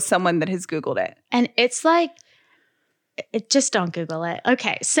know of someone that has Googled it. And it's like, just don't Google it.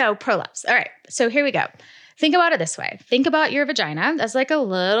 Okay. So prolapse. All right. So here we go. Think about it this way. Think about your vagina as like a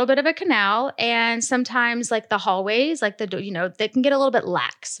little bit of a canal. And sometimes like the hallways, like they can get a little bit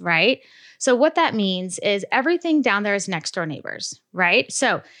lax, right? So what that means is everything down there is next door neighbors, right?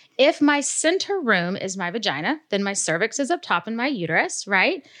 So if my center room is my vagina, then my cervix is up top in my uterus,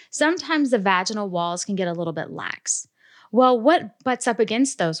 right? Sometimes the vaginal walls can get a little bit lax. Well, what butts up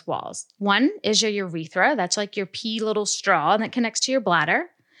against those walls? One is your urethra. That's like your pee little straw that connects to your bladder.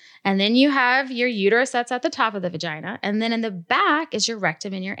 And then you have your uterus that's at the top of the vagina. And then in the back is your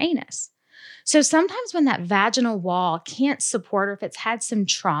rectum and your anus. So sometimes when that vaginal wall can't support, or if it's had some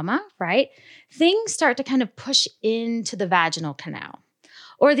trauma, right, things start to kind of push into the vaginal canal.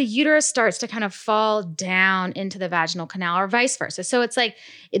 Or the uterus starts to kind of fall down into the vaginal canal, or vice versa. So it's like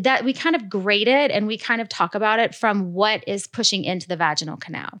that we kind of grade it and we kind of talk about it from what is pushing into the vaginal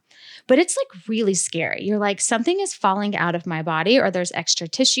canal. But it's like really scary. You're like, something is falling out of my body, or there's extra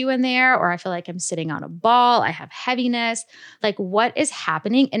tissue in there, or I feel like I'm sitting on a ball. I have heaviness. Like, what is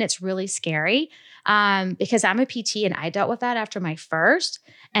happening? And it's really scary because I'm a PT and I dealt with that after my first.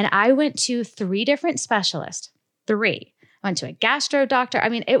 And I went to 3 different specialists, 3. I went to a gastro doctor. I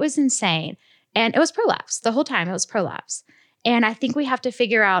mean, it was insane. And it was prolapse. The whole time it was prolapse. And I think we have to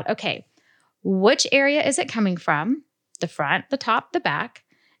figure out, okay, which area is it coming from? The front, the top, the back,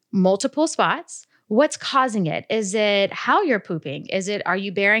 multiple spots. What's causing it? Is it how you're pooping? Are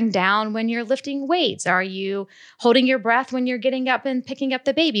you bearing down when you're lifting weights? Are you holding your breath when you're getting up and picking up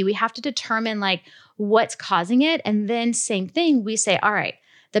the baby? We have to determine like what's causing it. And then same thing, we say, all right,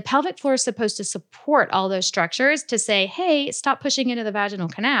 the pelvic floor is supposed to support all those structures to say, hey, stop pushing into the vaginal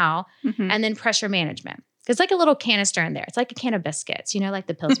canal, and then pressure management. It's like a little canister in there. It's like a can of biscuits, like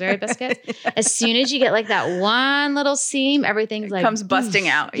the Pillsbury biscuits. As soon as you get like that one little seam, everything's like comes busting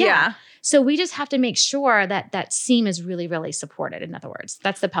out. Yeah. So we just have to make sure that that seam is really, really supported. In other words,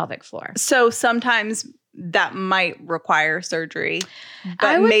 that's the pelvic floor. So sometimes that might require surgery,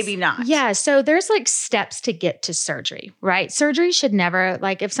 but maybe not. Yeah. So there's like steps to get to surgery, right? Surgery should never,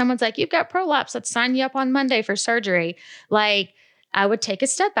 like if someone's like, you've got prolapse, let's sign you up on Monday for surgery. Like I would take a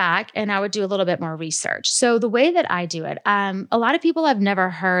step back and I would do a little bit more research. So the way that I do it, a lot of people have never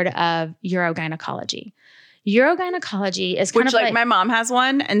heard of urogynecology. Urogynecology is kind of like my mom has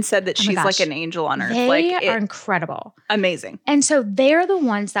one and said that she's like an angel on earth. They are incredible. Amazing. And so they're the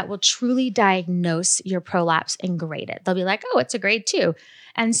ones that will truly diagnose your prolapse and grade it. They'll be like, oh, it's a grade 2.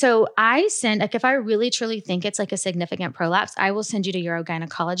 And so I send, like if I really truly think it's like a significant prolapse, I will send you to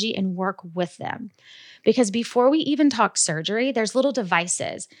urogynecology and work with them. Because before we even talk surgery, there's little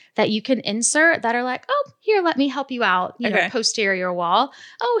devices that you can insert that are like, oh, here, let me help you out, posterior wall.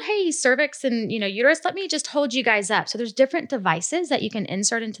 Oh, hey, cervix and, uterus, let me just hold you guys up. So there's different devices that you can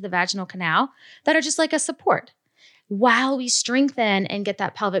insert into the vaginal canal that are just like a support while we strengthen and get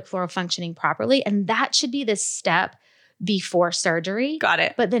that pelvic floor functioning properly. And that should be the step before surgery. Got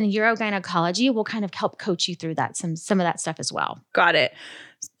it. But then urogynecology will kind of help coach you through that, some of that stuff as well. Got it.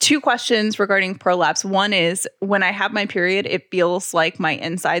 2 questions regarding prolapse. One is when I have my period, it feels like my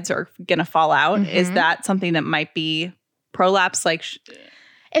insides are going to fall out. Is that something that might be prolapse?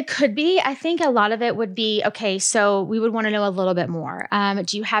 It could be. I think a lot of it would be, okay, so we would want to know a little bit more.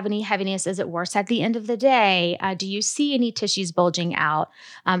 Do you have any heaviness? Is it worse at the end of the day? Do you see any tissues bulging out?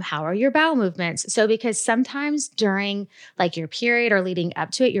 How are your bowel movements? So because sometimes during like your period or leading up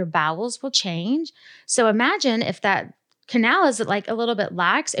to it, your bowels will change. So imagine if that canal is like a little bit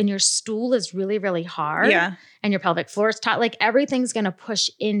lax and your stool is really, really hard and your pelvic floor is taut, like everything's going to push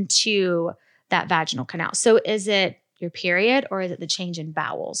into that vaginal canal. So is it your period or is it the change in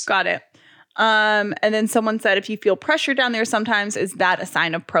bowels? Got it. And then someone said, if you feel pressure down there sometimes, is that a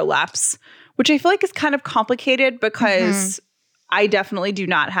sign of prolapse? Which I feel like is kind of complicated because I definitely do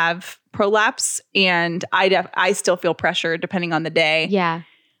not have prolapse and I still feel pressure depending on the day. Yeah.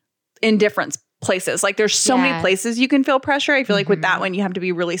 In different places. Like there's so many places you can feel pressure. I feel like with that one, you have to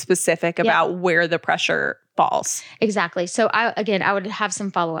be really specific about where the pressure falls. Exactly. So I would have some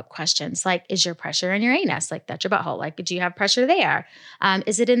follow-up questions like, is your pressure in your anus? Like that's your butthole. Like, do you have pressure there?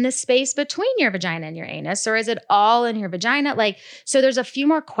 Is it in the space between your vagina and your anus or is it all in your vagina? Like, so there's a few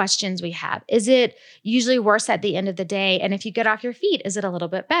more questions we have. Is it usually worse at the end of the day? And if you get off your feet, is it a little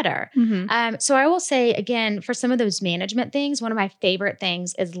bit better? So I will say again, for some of those management things, one of my favorite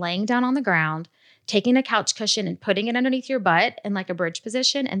things is laying down on the ground, taking a couch cushion and putting it underneath your butt in like a bridge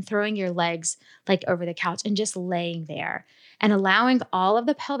position and throwing your legs like over the couch and just laying there and allowing all of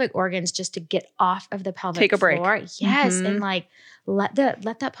the pelvic organs just to get off of the pelvic floor. Take a break. Yes. And like let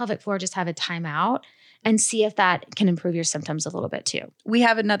that pelvic floor just have a timeout and see if that can improve your symptoms a little bit too. We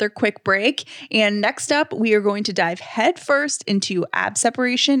have another quick break. And next up, we are going to dive headfirst into ab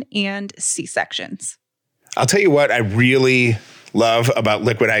separation and C-sections. I'll tell you what I really love about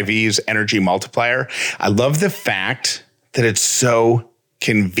Liquid IV's energy multiplier. I love the fact that it's so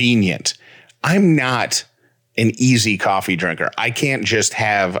convenient. I'm not an easy coffee drinker. I can't just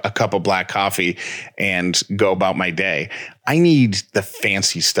have a cup of black coffee and go about my day. I need the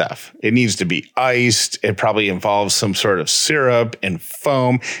fancy stuff. It needs to be iced. It probably involves some sort of syrup and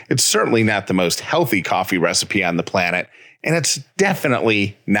foam. It's certainly not the most healthy coffee recipe on the planet, and it's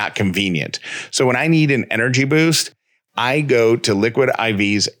definitely not convenient. So when I need an energy boost, I go to Liquid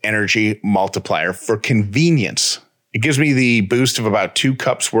IV's energy multiplier for convenience. It gives me the boost of about 2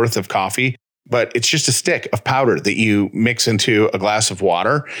 cups worth of coffee, but it's just a stick of powder that you mix into a glass of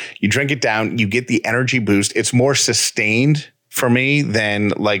water. You drink it down, you get the energy boost. It's more sustained for me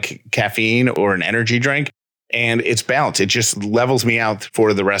than like caffeine or an energy drink. And it's balanced. It just levels me out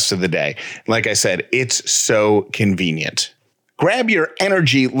for the rest of the day. Like I said, it's so convenient. Grab your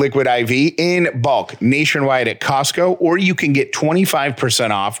energy Liquid IV in bulk nationwide at Costco, or you can get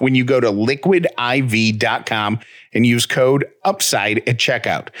 25% off when you go to liquidiv.com and use code UPSIDE at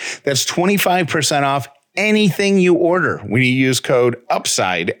checkout. That's 25% off anything you order when you use code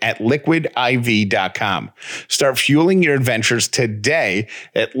UPSIDE at liquidiv.com. Start fueling your adventures today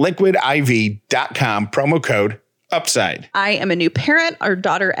at liquidiv.com, promo code Upside. I am a new parent. Our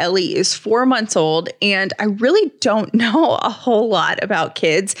daughter Ellie is 4 months old, and I really don't know a whole lot about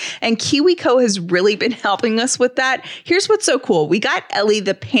kids. And KiwiCo has really been helping us with that. Here's what's so cool. We got Ellie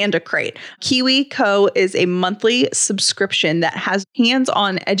the Panda Crate. KiwiCo is a monthly subscription that has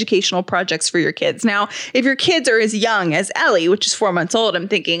hands-on educational projects for your kids. Now, if your kids are as young as Ellie, which is 4 months old, I'm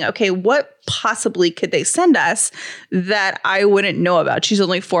thinking, okay, what possibly could they send us that I wouldn't know about? She's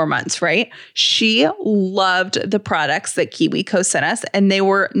only 4 months, right? She loved the products that KiwiCo sent us, and they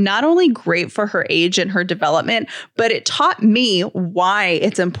were not only great for her age and her development, but it taught me why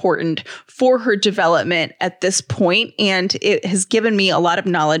it's important for her development at this point. And it has given me a lot of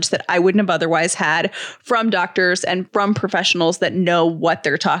knowledge that I wouldn't have otherwise had from doctors and from professionals that know what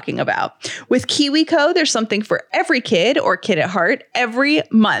they're talking about. With KiwiCo, there's something for every kid or kid at heart every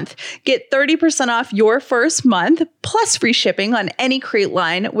month. Get 30% off your first month plus free shipping on any crate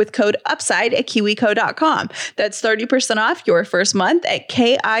line with code UPSIDE at kiwico.com. That's 30% off your first month at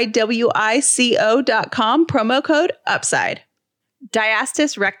kiwico.com, promo code UPSIDE.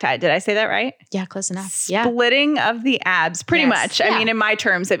 Diastasis recti. Did I say that right? Yeah, close enough. Yeah. Splitting of the abs, pretty much. Yeah. I mean, in my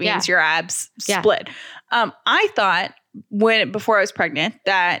terms, it means your abs Yeah. split. I thought before I was pregnant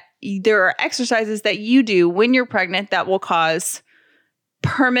that there are exercises that you do when you're pregnant that will cause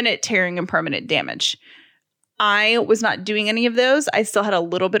permanent tearing and permanent damage. I was not doing any of those. I still had a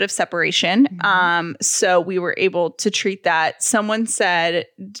little bit of separation. So we were able to treat that. Someone said,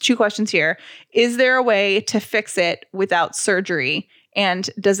 2 questions here. Is there a way to fix it without surgery? And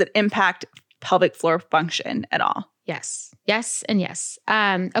does it impact pelvic floor function at all? Yes. Yes and yes.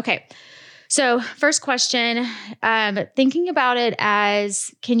 Okay. So first question, thinking about it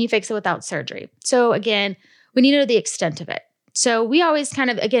as, can you fix it without surgery? So again, we need to know the extent of it. So we always kind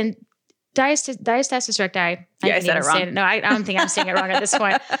of, again, diastasis recti. Yeah, I said it wrong. No, I don't think I'm saying it wrong at this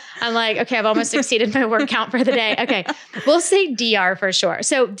point. I'm like, okay, I've almost exceeded my word count for the day. Okay, we'll say DR for sure.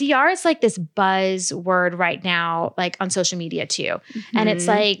 So DR is like this buzz word right now, like on social media too. And it's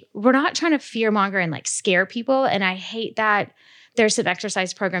like, we're not trying to fear monger and like scare people. And I hate that there's some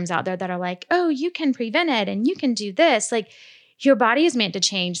exercise programs out there that are like, oh, you can prevent it and you can do this. Like, your body is meant to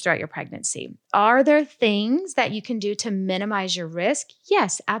change throughout your pregnancy. Are there things that you can do to minimize your risk?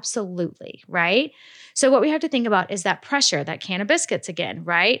 Yes, absolutely, right? So what we have to think about is that pressure, that can of biscuits again,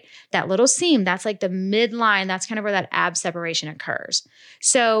 right? That little seam, that's like the midline, that's kind of where that ab separation occurs.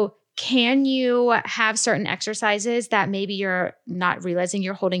 So can you have certain exercises that maybe you're not realizing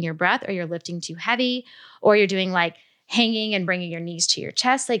you're holding your breath or you're lifting too heavy or you're doing like hanging and bringing your knees to your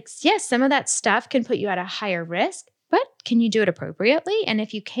chest? Like, yes, some of that stuff can put you at a higher risk. But can you do it appropriately? And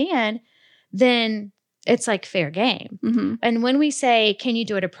if you can, then it's like fair game. And when we say, can you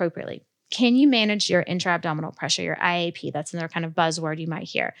do it appropriately? Can you manage your intra-abdominal pressure, your IAP? That's another kind of buzzword you might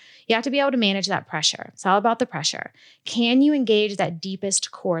hear. You have to be able to manage that pressure. It's all about the pressure. Can you engage that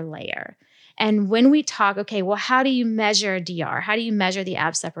deepest core layer? And when we talk, okay, well, how do you measure DR? How do you measure the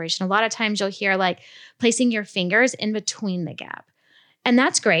ab separation? A lot of times you'll hear like placing your fingers in between the gap. And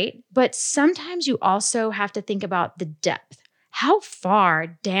that's great, but sometimes you also have to think about the depth. How far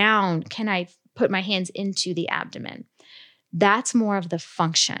down can I put my hands into the abdomen? That's more of the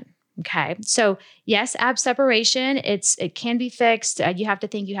function, okay? So yes, ab separation, it can be fixed. You have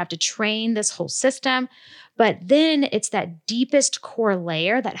to train this whole system, but then it's that deepest core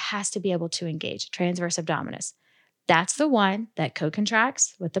layer that has to be able to engage, transverse abdominis. That's the one that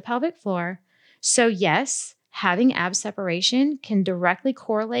co-contracts with the pelvic floor. So yes, having ab separation can directly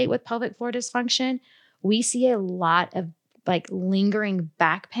correlate with pelvic floor dysfunction. We see a lot of like lingering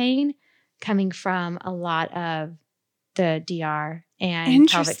back pain coming from a lot of the DR and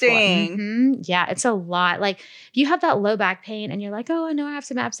pelvic floor. Interesting. Yeah, it's a lot. Like you have that low back pain and you're like, oh, I know I have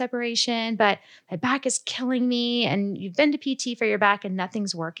some ab separation, but my back is killing me. And you've been to PT for your back and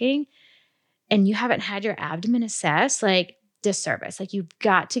nothing's working. And you haven't had your abdomen assessed, like disservice. Like you've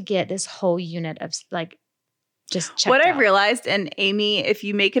got to get this whole unit of like, just checked what out. I've realized, and Amy, if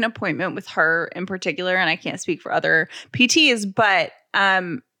you make an appointment with her in particular, and I can't speak for other PTs, but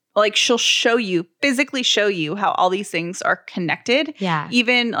like she'll physically show you how all these things are connected. Yeah.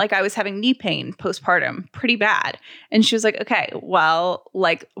 Even like I was having knee pain postpartum, pretty bad. And she was like, okay, well,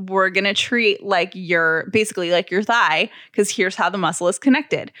 like we're going to treat like your thigh, because here's how the muscle is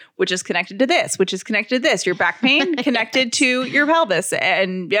connected, which is connected to this, which is connected to this. Your back pain connected to your pelvis.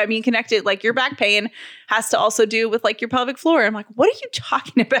 And I mean, connected, like your back pain has to also do with like your pelvic floor. I'm like, what are you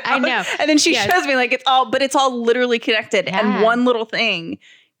talking about? I know. And then she shows me like it's all literally connected. Yeah. And one little thing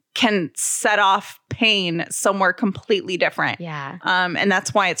can set off pain somewhere completely different. Yeah. And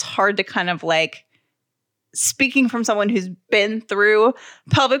that's why it's hard to kind of like speaking from someone who's been through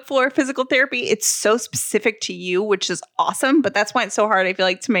pelvic floor physical therapy, it's so specific to you, which is awesome. But that's why it's so hard, I feel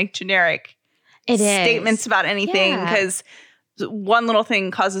like, to make generic statements about anything, because one little thing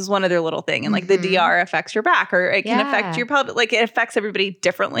causes one other little thing. And like the DR affects your back, or it can affect your pelvic. Like it affects everybody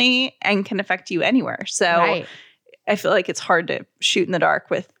differently and can affect you anywhere. So I feel like it's hard to shoot in the dark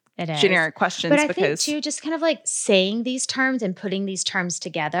with generic questions. But I think too, just kind of like saying these terms and putting these terms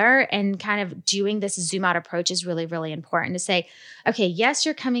together and kind of doing this zoom out approach is really, really important to say, okay, yes,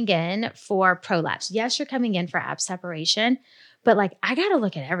 you're coming in for prolapse. Yes, you're coming in for ab separation, but like, I got to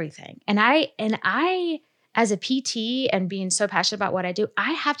look at everything. And I, as a PT and being so passionate about what I do,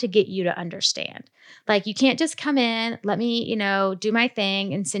 I have to get you to understand. Like, you can't just come in, let me, do my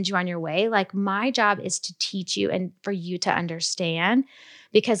thing and send you on your way. Like, my job is to teach you and for you to understand,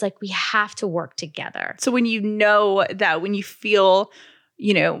 because like we have to work together. So when when you feel,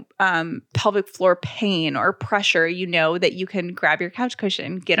 pelvic floor pain or pressure, that you can grab your couch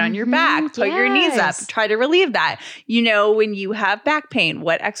cushion, get on your back, put your knees up, try to relieve that. When you have back pain,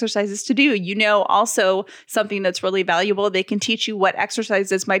 what exercises to do. Also something that's really valuable, they can teach you what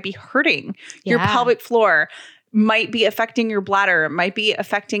exercises might be hurting your pelvic floor, might be affecting your bladder, might be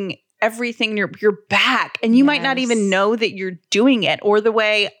affecting everything in your back. And you might not even know that you're doing it. Or the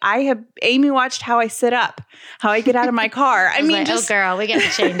way Amy watched how I sit up, how I get out of my car. I mean, oh girl, we got to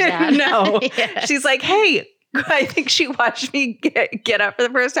change that. No. She's like, hey, I think she watched me get up for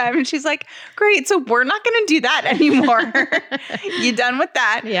the first time. And she's like, great. So we're not going to do that anymore. You done with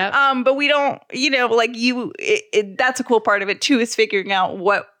that. Yeah. But we don't, that's a cool part of it too, is figuring out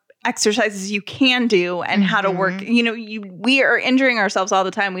what exercises you can do and how to work. We are injuring ourselves all the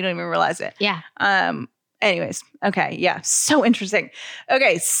time. We don't even realize it. Yeah. Anyways. Okay. Yeah. So interesting.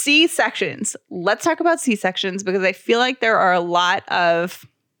 Okay. C-sections. Let's talk about C-sections, because I feel like there are a lot of,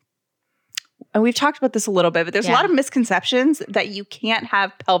 and we've talked about this a little bit, but there's a lot of misconceptions that you can't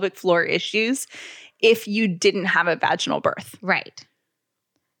have pelvic floor issues if you didn't have a vaginal birth. Right.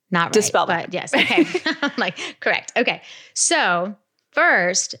 Not right. Dispel that. But yes. Okay. I'm like, correct. Okay. So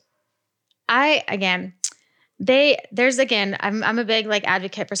first, I'm a big like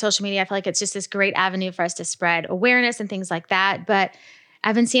advocate for social media. I feel like it's just this great avenue for us to spread awareness and things like that. But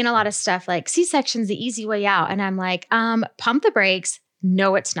I've been seeing a lot of stuff like C-section's the easy way out. And I'm like, pump the brakes.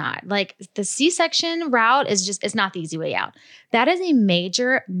 No, it's not. Like, the C-section route is not the easy way out. That is a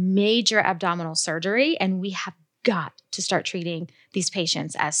major, major abdominal surgery. And we have got to start treating these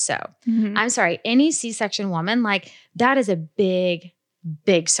patients as so. I'm sorry, any C-section woman, like, that is a big,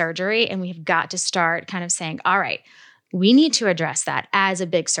 big surgery. And we've got to start kind of saying, all right, we need to address that as a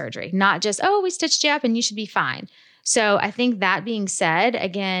big surgery, not just, oh, we stitched you up and you should be fine. So I think that being said,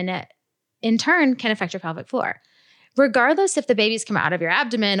 again, in turn can affect your pelvic floor. Regardless if the babies come out of your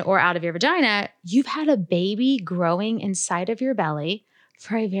abdomen or out of your vagina, you've had a baby growing inside of your belly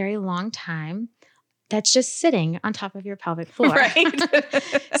for a very long time that's just sitting on top of your pelvic floor. Right.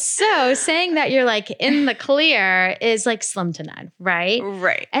 So saying that you're like in the clear is like slim to none, right?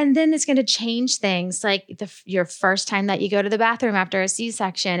 Right. And then it's going to change things like your first time that you go to the bathroom after a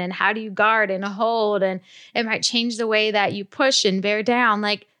C-section, and how do you guard and hold, and it might change the way that you push and bear down.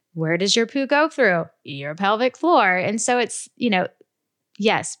 Like, where does your poo go through? Your pelvic floor. And so it's,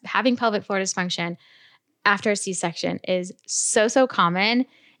 yes, having pelvic floor dysfunction after a C-section is so, so common.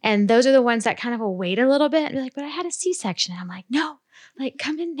 And those are the ones that kind of will wait a little bit and be like, but I had a C-section. And I'm like, no, like,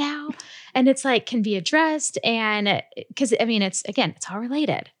 come in now. And it's like, can be addressed. And because it's all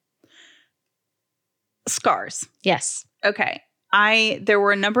related. Scars. Yes. Okay. There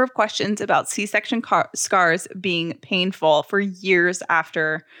were a number of questions about C-section scars being painful for years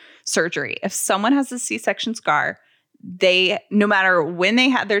after surgery. If someone has a C-section scar, no matter when they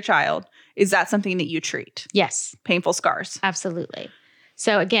had their child, is that something that you treat? Yes. Painful scars. Absolutely.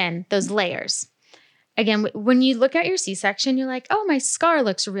 So again, those layers. Again, when you look at your C-section, you're like, oh, my scar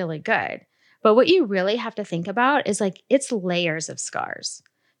looks really good. But what you really have to think about is like, it's layers of scars.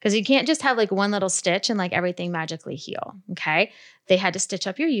 Because you can't just have like one little stitch and like everything magically heal, okay? They had to stitch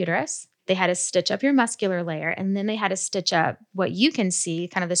up your uterus. They had to stitch up your muscular layer. And then they had to stitch up what you can see,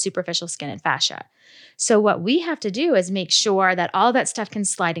 kind of the superficial skin and fascia. So what we have to do is make sure that all that stuff can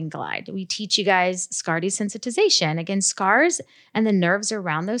slide and glide. We teach you guys scar desensitization. Again, scars and the nerves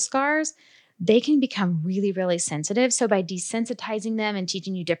around those scars, they can become really, really sensitive. So by desensitizing them and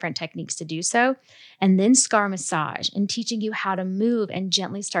teaching you different techniques to do so, and then scar massage and teaching you how to move and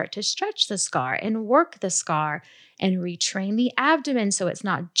gently start to stretch the scar and work the scar and retrain the abdomen so it's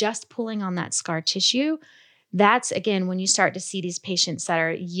not just pulling on that scar tissue. That's, again, when you start to see these patients that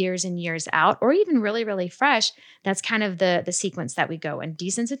are years and years out or even really, really fresh, that's kind of the sequence that we go in.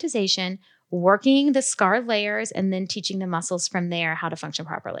 Desensitization, working the scar layers and then teaching the muscles from there how to function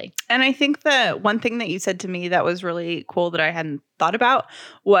properly. And I think the one thing that you said to me that was really cool that I hadn't thought about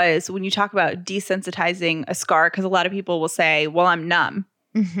was when you talk about desensitizing a scar, because a lot of people will say, well, I'm numb.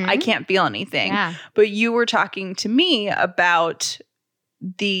 I can't feel anything. Yeah. But you were talking to me about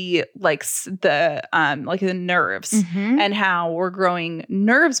the nerves and how we're growing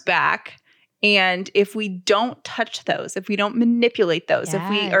nerves back. And if we don't touch those, if we don't manipulate those, if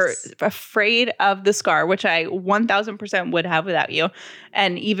we are afraid of the scar, which I 1000% would have without you,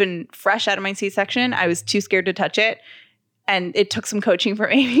 and even fresh out of my C-section, I was too scared to touch it. And it took some coaching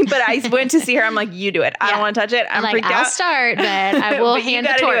from Amy, but I went to see her. I'm like, you do it. I don't want to touch it. I'm freaked out. I'll start, but I will hand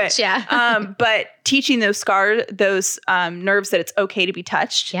the torch. Yeah. But teaching those nerves that it's okay to be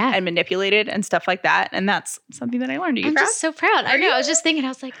touched and manipulated and stuff like that. And that's something that I learned. Are you I'm proud? just so proud. I know. I was just thinking, I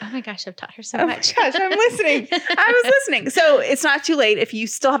was like, oh my gosh, I've taught her so much. Oh my gosh, I'm listening. I was listening. So it's not too late. If you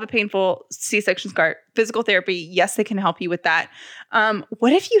still have a painful C-section scar, physical therapy, yes, they can help you with that.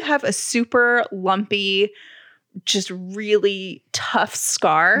 What if you have a super lumpy, just really tough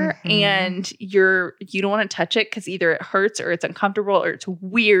scar and you don't want to touch it because either it hurts or it's uncomfortable or it's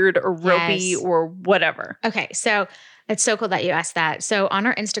weird or ropey or whatever? Okay. So it's so cool that you asked that. So on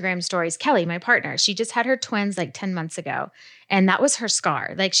our Instagram stories, Kelly, my partner, she just had her twins like 10 months ago. And that was her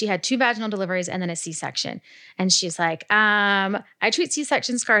scar. Like she had 2 vaginal deliveries and then a C-section. And she's like, I treat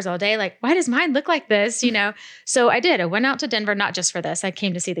C-section scars all day. Like, why does mine look like this? You know? So I did. I went out to Denver, not just for this. I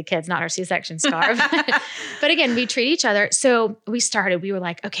came to see the kids, not her C-section scar. But again, we treat each other. So we were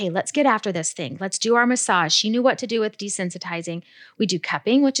like, okay, let's get after this thing. Let's do our massage. She knew what to do with desensitizing. We do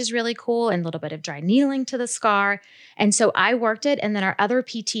cupping, which is really cool, and a little bit of dry needling to the scar. And so I worked it. And then our other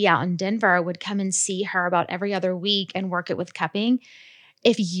PT out in Denver would come and see her about every other week and work it with cupping.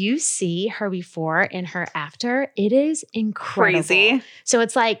 If you see her before and her after, it is incredible. Crazy. So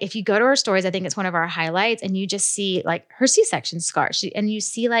it's like, if you go to her stories, I think it's one of our highlights, and you just see like her C-section scar. And you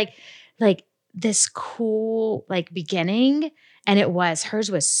see like this cool like beginning. And hers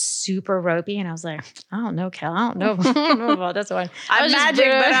was super ropey. And I was like, I don't know, Kel. I don't know about this one. I'm magic,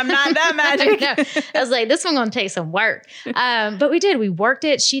 but I'm not that magic. I was like, this one's going to take some work. But we did. We worked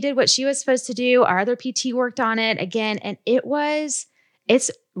it. She did what she was supposed to do. Our other PT worked on it again. And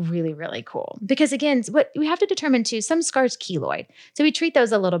it's really, really cool. Because again, what we have to determine too, some scars keloid. So we treat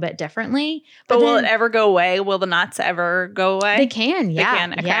those a little bit differently. But will it ever go away? Will the knots ever go away? They can. Yeah. They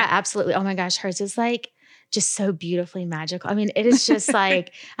can. Okay. Yeah, absolutely. Oh my gosh. Hers is like just so beautifully magical. I mean, it is just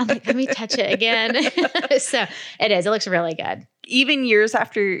like, I'm like, let me touch it again. So it is. It looks really good. Even years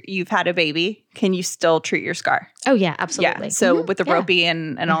after you've had a baby, can you still treat your scar? Oh yeah, absolutely. Yeah. So with the ropey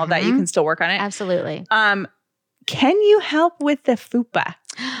and all of that, you can still work on it. Absolutely. Can you help with the fupa?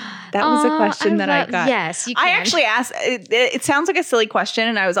 That was a question that I got. Yes, you can. I actually asked, it sounds like a silly question,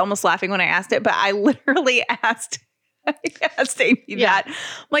 and I was almost laughing when I asked it, but I literally asked Amy that.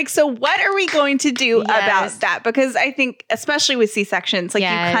 Like, so what are we going to do about that? Because I think, especially with C-sections, like you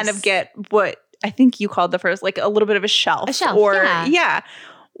kind of get what I think you called the first, like a little bit of a shelf.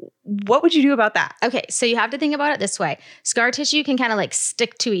 What would you do about that? Okay, so you have to think about it this way. Scar tissue can kind of like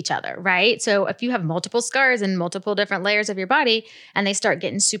stick to each other, right? So if you have multiple scars in multiple different layers of your body and they start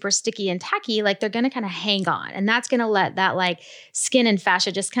getting super sticky and tacky, like they're going to kind of hang on. And that's going to let that like skin and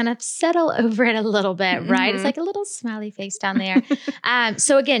fascia just kind of settle over it a little bit, right? It's like a little smiley face down there.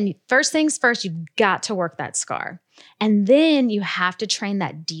 So again, first things first, you've got to work that scar. And then you have to train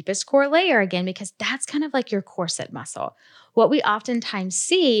that deepest core layer again, because that's kind of like your corset muscle. What we oftentimes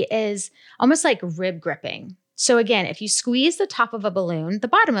see is almost like rib gripping. So again, if you squeeze the top of a balloon, the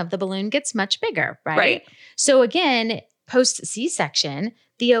bottom of the balloon gets much bigger, right? So again, post C-section,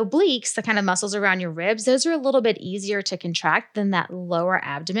 the obliques, the kind of muscles around your ribs, those are a little bit easier to contract than that lower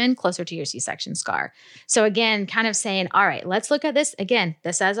abdomen closer to your C-section scar. So again, kind of saying, all right, let's look at this again,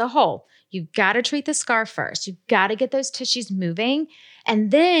 this as a whole. You've got to treat the scar first. You've got to get those tissues moving.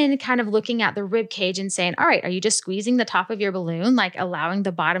 And then kind of looking at the rib cage and saying, all right, are you just squeezing the top of your balloon, like allowing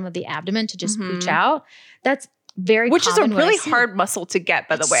the bottom of the abdomen to just pooch out? That's very Which is a really hard muscle to get,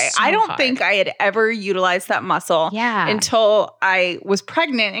 by the way. So I don't think I had ever utilized that muscle until I was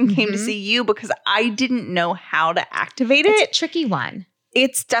pregnant and came to see you, because I didn't know how to activate it. It's a tricky one.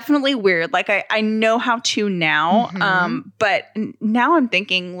 It's definitely weird. Like I know how to now, but now I'm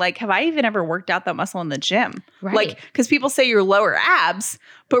thinking, like, have I even ever worked out that muscle in the gym? Right. Like, because people say your lower abs,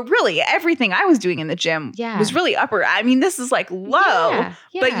 but really everything I was doing in the gym was really upper. I mean, this is like low,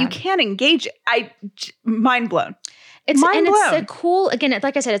 but you can't engage it. Mind blown. It's Mind blown. a cool, again,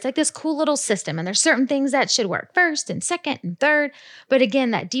 like I said, it's like this cool little system, and there's certain things that should work first and second and third. But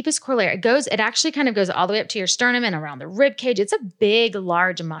again, that deepest core layer, it actually kind of goes all the way up to your sternum and around the rib cage. It's a big,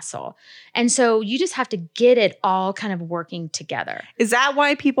 large muscle. And so you just have to get it all kind of working together. Is that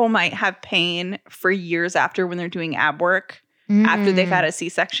why people might have pain for years after when they're doing ab work after they've had a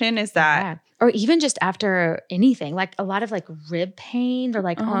C-section? Is that... Yeah. Or even just after anything, like a lot of like rib pain. They're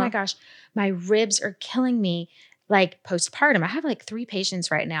like, oh my gosh, my ribs are killing me. Like postpartum, I have like 3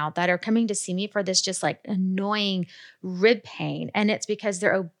 patients right now that are coming to see me for this just like annoying rib pain. And it's because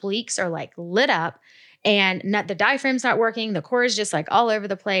their obliques are like lit up and the diaphragm's not working. The core is just like all over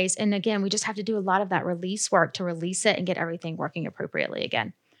the place. And again, we just have to do a lot of that release work to release it and get everything working appropriately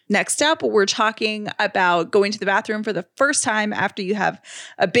again. Next up, we're talking about going to the bathroom for the first time after you have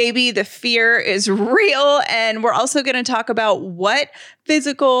a baby. The fear is real. And we're also going to talk about what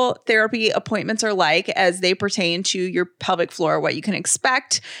physical therapy appointments are like as they pertain to your pelvic floor, what you can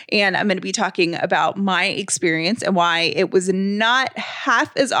expect. And I'm going to be talking about my experience and why it was not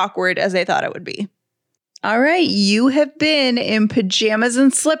half as awkward as I thought it would be. All right, you have been in pajamas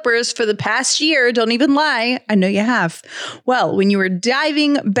and slippers for the past year. Don't even lie. I know you have. Well, when you are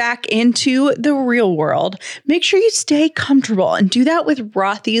diving back into the real world, make sure you stay comfortable and do that with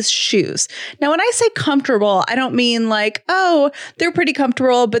Rothy's shoes. Now, when I say comfortable, I don't mean like, oh, they're pretty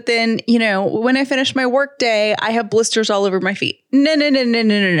comfortable, but then, when I finish my work day, I have blisters all over my feet.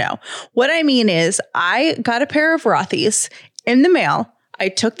 No. What I mean is I got a pair of Rothy's in the mail. I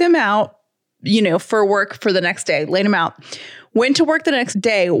took them out, for work for the next day, laid them out, went to work the next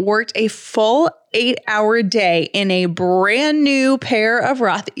day, worked a full 8-hour day in a brand new pair of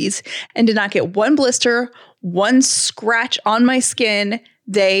Rothy's and did not get one blister, one scratch on my skin.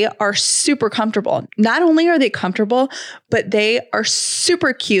 They are super comfortable. Not only are they comfortable, but they are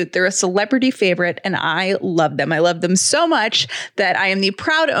super cute. They're a celebrity favorite and I love them. I love them so much that I am the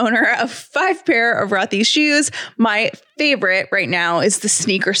proud owner of 5 pair of Rothy's shoes. My favorite right now is the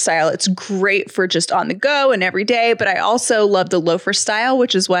sneaker style. It's great for just on the go and every day, but I also love the loafer style,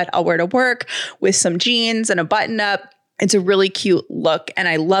 which is what I'll wear to work with some jeans and a button up. It's a really cute look, and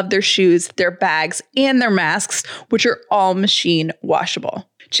I love their shoes, their bags, and their masks, which are all machine washable.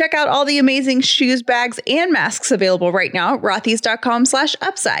 Check out all the amazing shoes, bags, and masks available right now at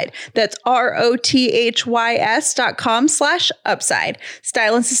rothys.com/upside. That's ROTHYS.com/upside.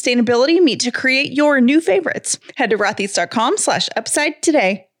 Style and sustainability meet to create your new favorites. Head to rothys.com/upside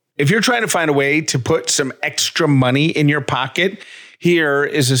today. If you're trying to find a way to put some extra money in your pocket, here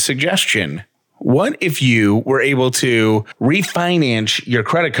is a suggestion. What if you were able to refinance your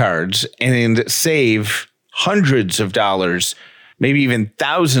credit cards and save hundreds of dollars, maybe even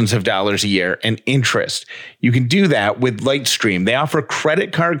thousands of dollars a year in interest? You can do that with Lightstream. They offer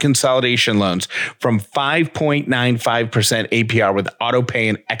credit card consolidation loans from 5.95% APR with auto pay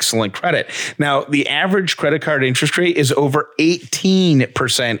and excellent credit. Now, the average credit card interest rate is over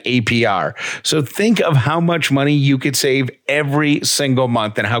 18% APR. So think of how much money you could save every single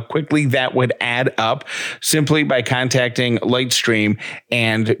month and how quickly that would add up simply by contacting Lightstream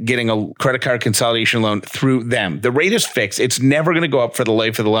and getting a credit card consolidation loan through them. The rate is fixed. It's never going to go up for the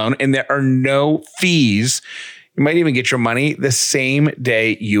life of the loan, and there are no fees. You might even get your money the same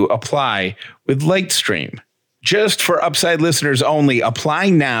day you apply with Lightstream. Just for Upside listeners only, apply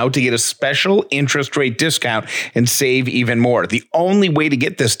now to get a special interest rate discount and save even more. The only way to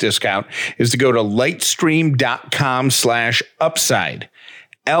get this discount is to go to lightstream.com/upside.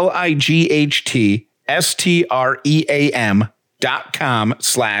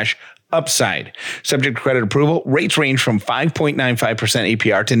 lightstream.com/upside. Subject to credit approval. Rates range from 5.95%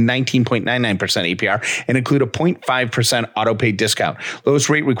 APR to 19.99% APR and include a 0.5% auto pay discount. Lowest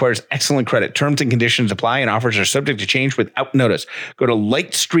rate requires excellent credit. Terms and conditions apply and offers are subject to change without notice. Go to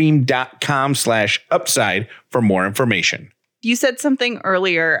lightstream.com/upside for more information. You said something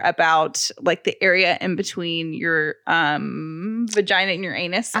earlier about like the area in between your vagina and your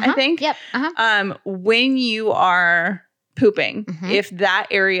anus, I think. Yep. When you are pooping, if that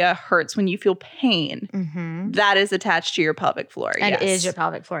area hurts, when you feel pain, that is attached to your pelvic floor. That is your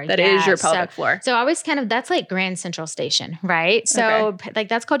pelvic floor. That is your pelvic floor. So I always that's like Grand Central Station, right? So like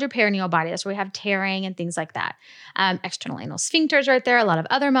that's called your perineal body. That's where we have tearing and things like that. External anal sphincters right there. A lot of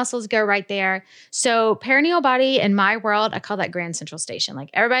other muscles go right there. So perineal body in my world, I call that Grand Central Station.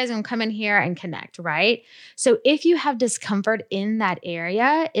 Like everybody's going to come in here and connect, right? So if you have discomfort in that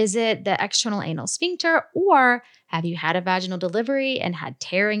area, is it the external anal sphincter, or have you had a vaginal delivery and had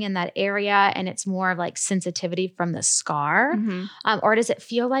tearing in that area and it's more of like sensitivity from the scar? Or does it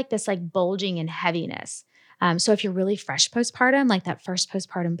feel like this like bulging and heaviness? So if you're really fresh postpartum, like that first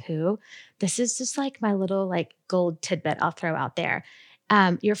postpartum poo, this is just like my little like gold tidbit I'll throw out there.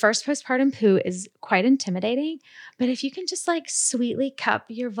 Your first postpartum poo is quite intimidating, but if you can just like sweetly cup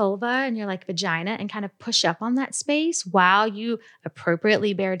your vulva and your like vagina and kind of push up on that space while you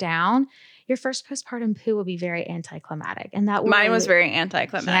appropriately bear down, your first postpartum poo will be very anticlimactic. And that Mine was very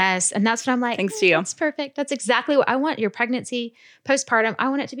anticlimactic. Yes. And that's what I'm like, thanks to you. That's perfect. That's exactly what I want. Your pregnancy, postpartum, I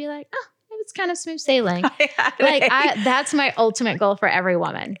want it to be like, oh, it's kind of smooth sailing. That's my ultimate goal for every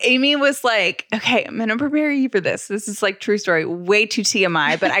woman. Amy was like, okay, I'm going to prepare you for this. This is like true story, way too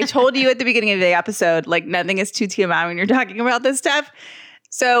TMI. But I told you at the beginning of the episode, like nothing is too TMI when you're talking about this stuff.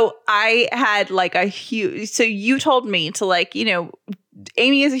 So I had like so you told me to like,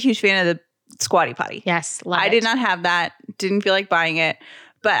 Amy is a huge fan of the squatty potty. Yes. I did not have that. Didn't feel like buying it.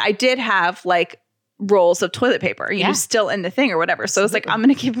 But I did have like rolls of toilet paper, still in the thing or whatever. So I was like, I'm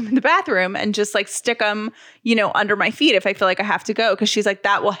going to keep them in the bathroom and just like stick them, under my feet if I feel like I have to go. Cause she's like,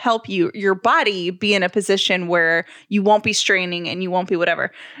 that will help your body be in a position where you won't be straining and you won't be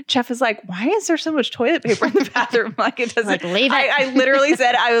whatever. Jeff is like, why is there so much toilet paper in the bathroom? Like it doesn't, like, leave it. I literally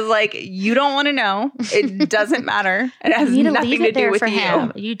said, I was like, you don't want to know. It doesn't matter. It has nothing to do with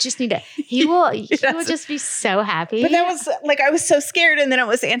him. You just need to, he will just be so happy. But that was like, I was so scared. And then it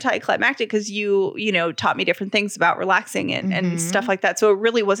was anticlimactic because you taught me different things about relaxing and stuff like that. So it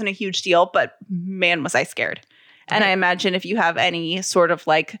really wasn't a huge deal, but man, was I scared. And I imagine if you have any sort of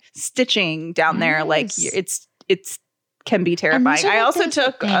like stitching down there, like it's can be terrifying. I also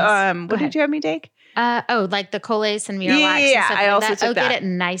took, what did you have me take? Like the Colace and Miralax. Yeah, I also took that. Get it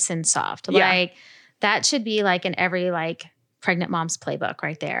nice and soft. Yeah. Like that should be like in every like pregnant mom's playbook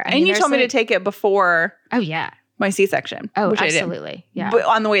right there. And you told me to take it before. Oh yeah. My C-section. Oh, which absolutely. Yeah. But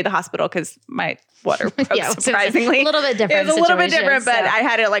on the way to the hospital because my water broke surprisingly. A little bit different. It was a little bit different, but I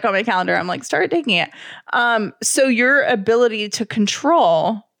had it like on my calendar. I'm like, start taking it. So your ability to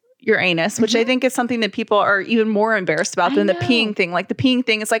control your anus, which I think is something that people are even more embarrassed about than the peeing thing. Like the peeing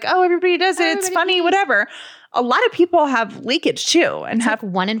thing is like, oh, everybody does it. It's funny, whatever. A lot of people have leakage too, and have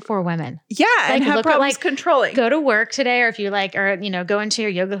like 1 in 4 women. Yeah, and have problems controlling. Go to work today, or if you like, or go into your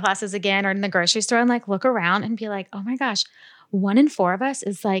yoga classes again, or in the grocery store, and like look around and be like, oh my gosh, 1 in 4 of us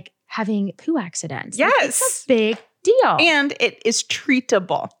is like having poo accidents. Yes, like, it's a big deal, and it is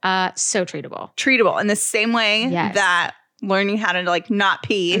treatable. So treatable. Treatable in the same way that learning how to like not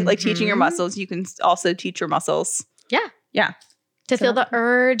pee, like teaching your muscles, you can also teach your muscles. Yeah. To feel the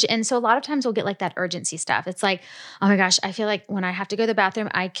urge. And so a lot of times we'll get like that urgency stuff. It's like, oh my gosh, I feel like when I have to go to the bathroom,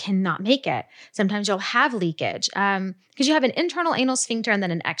 I cannot make it. Sometimes you'll have leakage because you have an internal anal sphincter and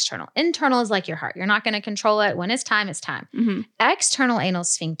then an external. Internal is like your heart. You're not going to control it. When it's time, it's time. External anal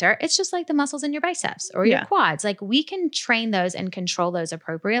sphincter, it's just like the muscles in your biceps or your quads. Like we can train those and control those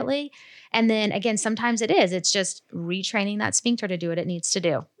appropriately. And then again, sometimes it's just retraining that sphincter to do what it needs to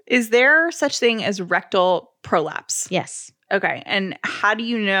do. Is there such thing as rectal prolapse? Yes. Okay. And how do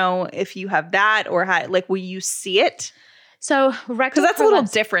you know if you have that or will you see it? So rectal prolapse. Because that's a little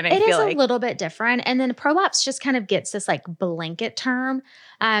different, I feel like. It is a little bit different. And then prolapse just kind of gets this like blanket term.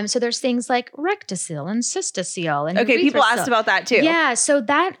 So there's things like rectocele and cystocele. And okay, people asked about that too. Yeah. So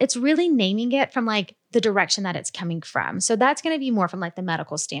that it's really naming it from like the direction that it's coming from. So that's going to be more from like the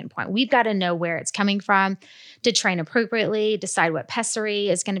medical standpoint. We've got to know where it's coming from to train appropriately, decide what pessary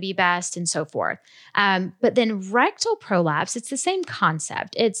is going to be best and so forth. But then rectal prolapse, it's the same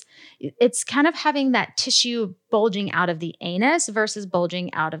concept. It's kind of having that tissue bulging out of the anus versus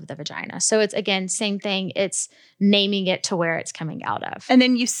bulging out of the vagina. So it's again, same thing. It's naming it to where it's coming out of. And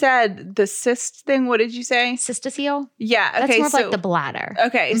then you said the cyst thing. What did you say? Cystocele? Yeah. Okay. That's more of like the bladder.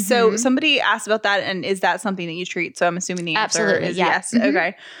 Okay. So somebody asked about that. And is that something that you treat? So I'm assuming the answer is yes.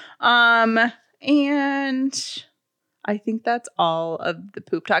 Okay. And I think that's all of the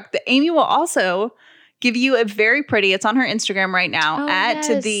poop talk. Amy will also give you a very pretty, it's on her Instagram right now,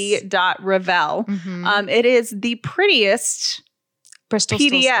 @the.revel. It is the prettiest Bristol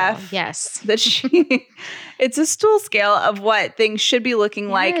PDF. Yes. That it's a stool scale of what things should be looking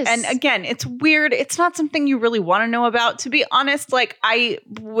like. And again, it's weird. It's not something you really want to know about. To be honest, like I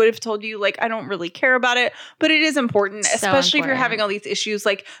would have told you, like, I don't really care about it, but it is important, especially if you're having all these issues.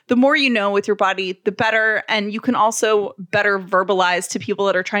 Like the more you know with your body, the better. And you can also better verbalize to people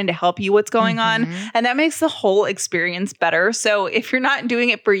that are trying to help you what's going on. And that makes the whole experience better. So if you're not doing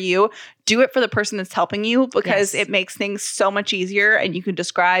it for you, do it for the person that's helping you because it makes things so much easier and you can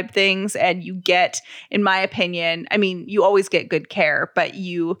describe things and you get, in my opinion, I mean, you always get good care, but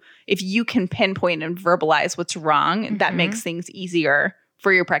if you can pinpoint and verbalize what's wrong, that makes things easier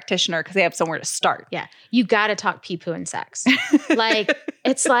for your practitioner because they have somewhere to start. Yeah. You got to talk pee, poo, and sex. Like,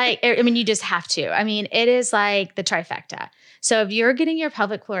 it's like, I mean, you just have to. I mean, it is like the trifecta. So if you're getting your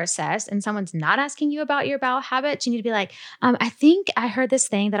pelvic floor assessed and someone's not asking you about your bowel habits, you need to be like, I think I heard this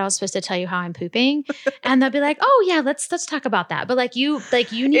thing that I was supposed to tell you how I'm pooping. And they'll be like, oh yeah, let's talk about that. But you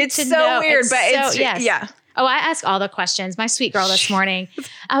need it's to so know. Weird, but it's yes. yeah. Oh, I ask all the questions. My sweet girl this morning,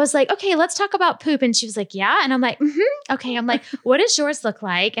 I was like, okay, let's talk about poop. And she was like, yeah. And I'm like, okay. I'm like, what does yours look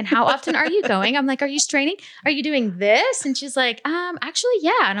like? And how often are you going? I'm like, are you straining? Are you doing this? And she's like, actually,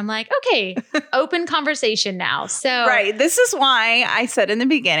 yeah. And I'm like, okay, open conversation now. So right. This is why I said in the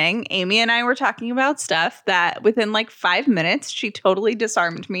beginning, Amy and I were talking about stuff that within like 5 minutes, she totally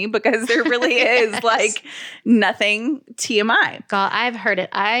disarmed me because there really is like nothing TMI. Girl, I've heard it.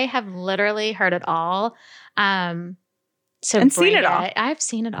 I have literally heard it all. And seen it all. I've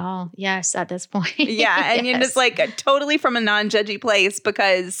seen it all. Yes, at this point. Yeah. And you're just like totally from a non-judgy place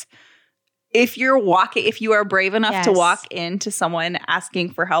because if you are brave enough to walk into someone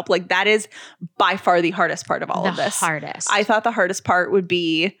asking for help, like that is by far the hardest part of all of this. The hardest. I thought the hardest part would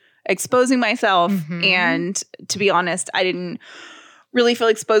be exposing myself. And to be honest, I didn't really feel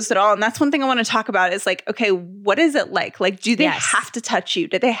exposed at all. And that's one thing I want to talk about is like, okay, what is it like? Like, do they have to touch you?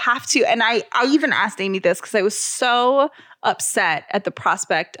 Do they have to? And I even asked Amy this because I was so upset at the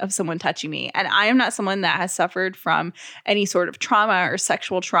prospect of someone touching me. And I am not someone that has suffered from any sort of trauma or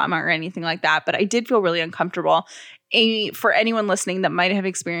sexual trauma or anything like that. But I did feel really uncomfortable. Amy, for anyone listening that might have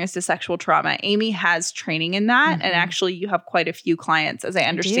experienced a sexual trauma, Amy has training in that. And actually you have quite a few clients, as I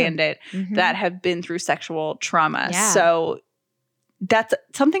understand it, that have been through sexual trauma. Yeah. So that's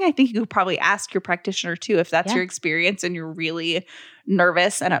something I think you could probably ask your practitioner too. If that's your experience and you're really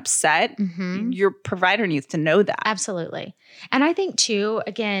nervous and upset, your provider needs to know that. Absolutely. And I think too,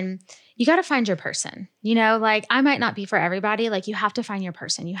 again, you got to find your person, like I might not be for everybody. Like you have to find your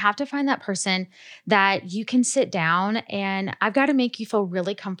person. You have to find that person that you can sit down and I've got to make you feel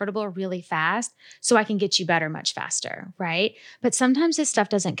really comfortable really fast so I can get you better much faster. Right. But sometimes this stuff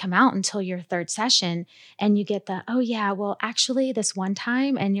doesn't come out until your third session and you get the, oh yeah, well actually this one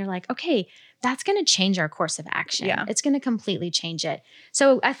time and you're like, okay, that's going to change our course of action. Yeah. It's going to completely change it.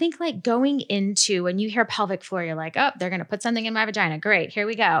 So I think like going into when you hear pelvic floor, you're like, oh, they're going to put something in my vagina. Great. Here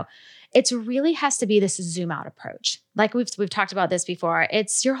we go. It really has to be this zoom out approach. Like we've talked about this before.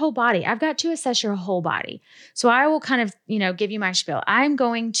 It's your whole body. I've got to assess your whole body. So I will kind of, give you my spiel. I'm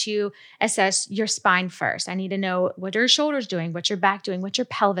going to assess your spine first. I need to know what your shoulders doing, what your back doing, what your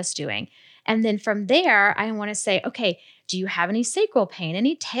pelvis doing. And then from there, I want to say, okay, do you have any sacral pain,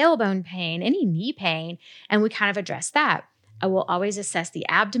 any tailbone pain, any knee pain? And we kind of address that. I will always assess the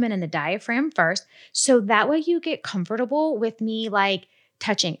abdomen and the diaphragm first. So that way you get comfortable with me like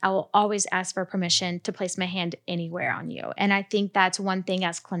touching. I will always ask for permission to place my hand anywhere on you. And I think that's one thing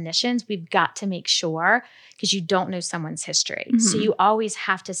as clinicians, we've got to make sure because you don't know someone's history. So you always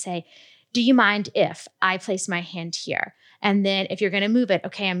have to say, do you mind if I place my hand here? And then if you're going to move it,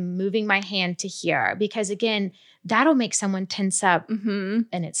 okay, I'm moving my hand to here. Because again, that'll make someone tense up in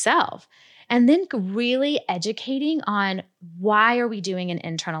itself. And then really educating on why are we doing an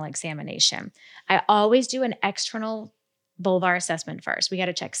internal examination? I always do an external vulvar assessment first. We got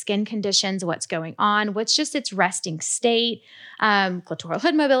to check skin conditions, what's going on, what's just its resting state, clitoral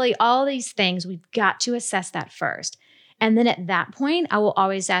hood mobility, all these things. We've got to assess that first. And then at that point, I will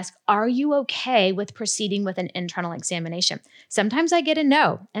always ask, are you okay with proceeding with an internal examination? Sometimes I get a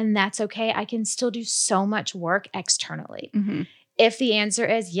no, and that's okay. I can still do so much work externally. If the answer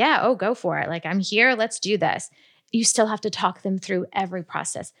is, yeah, oh, go for it. Like I'm here, let's do this. You still have to talk them through every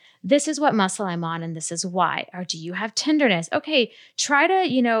process. This is what muscle I'm on and this is why. Or do you have tenderness? Okay, try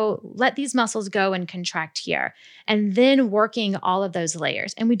to, let these muscles go and contract here. And then working all of those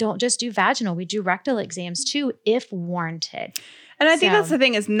layers. And we don't just do vaginal, we do rectal exams too, if warranted. And I think that's the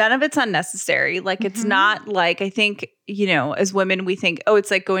thing is none of it's unnecessary. Like it's not like, I think, as women, we think, oh, it's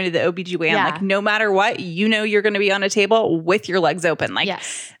like going to the OBGYN. Yeah. Like no matter what, you're going to be on a table with your legs open. Like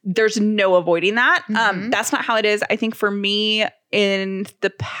there's no avoiding that. That's not how it is. I think for me in the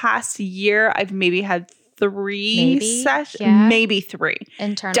past year, I've maybe had three sessions, maybe three.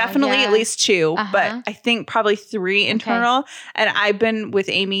 Internal, definitely at least two, but I think probably three internal. Okay. And I've been with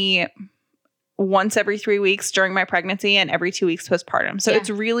Amy once every 3 weeks during my pregnancy and every 2 weeks postpartum. So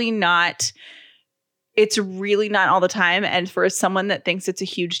it's really not all the time. And for someone that thinks it's a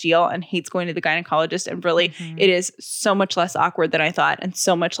huge deal and hates going to the gynecologist, and really it is so much less awkward than I thought and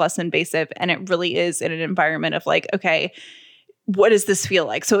so much less invasive. And it really is in an environment of like, okay, what does this feel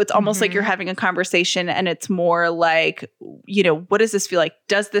like? So it's almost like you're having a conversation and it's more like, what does this feel like?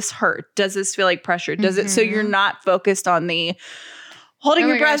 Does this hurt? Does this feel like pressure? Does it? So you're not focused on the, holding Oh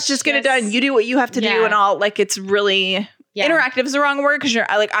your my breath, gosh, just get it yes. done. You do what you have to do Yeah. and all. Like, it's really interactive is the wrong word because you're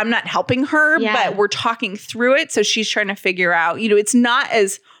like, I'm not helping her, but we're talking through it. So she's trying to figure out,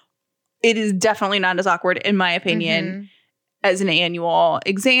 it is definitely not as awkward, in my opinion, as an annual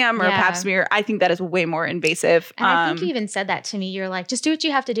exam or a pap smear. I think that is way more invasive. And I think you even said that to me. You're like, just do what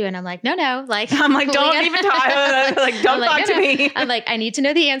you have to do. And I'm like, no. Like, I'm like, don't even talk. Don't talk to me. I'm like, I need to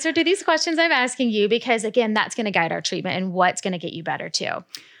know the answer to these questions I'm asking you because, again, that's going to guide our treatment and what's going to get you better too.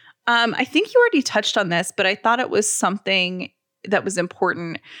 I think you already touched on this, but I thought it was something that was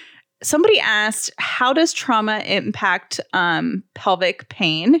important. Somebody asked, how does trauma impact pelvic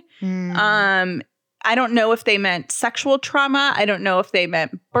pain? I don't know if they meant sexual trauma. I don't know if they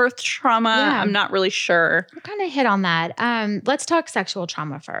meant birth trauma. I'm not really sure. We'll kind of hit on that. Let's talk sexual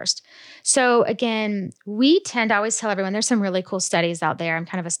trauma first. So again, we tend to always tell everyone, there's some really cool studies out there. I'm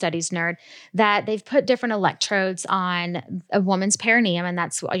kind of a studies nerd, that they've put different electrodes on a woman's perineum, and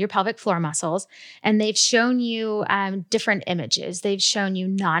that's your pelvic floor muscles. And they've shown you different images. They've shown you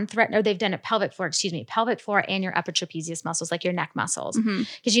they've done it pelvic floor and your upper trapezius muscles, like your neck muscles.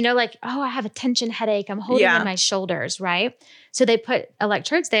 Because I have a tension headache. I'm holding in my shoulders, right? So they put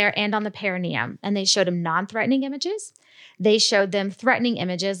electrodes there and on the perineum, and they showed them non-threatening images. They showed them threatening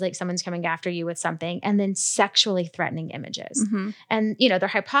images, like someone's coming after you with something, and then sexually threatening images. And, their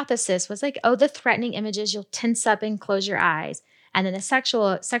hypothesis was like, the threatening images, you'll tense up and close your eyes. And then the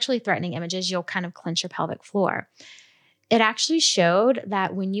sexually threatening images, you'll kind of clench your pelvic floor. It actually showed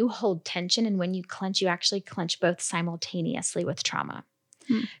that when you hold tension and when you clench, you actually clench both simultaneously with trauma.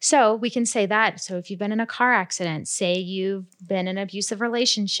 So we can say that. So if you've been in a car accident, say you've been in an abusive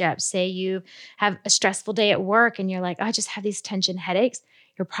relationship, say you have a stressful day at work and you're like, I just have these tension headaches,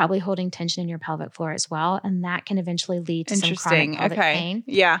 you're probably holding tension in your pelvic floor as well. And that can eventually lead to some chronic pelvic pain.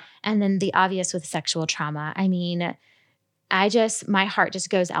 Yeah. And then the obvious with sexual trauma. I mean, my heart just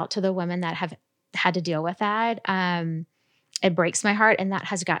goes out to the women that have had to deal with that. It breaks my heart, and that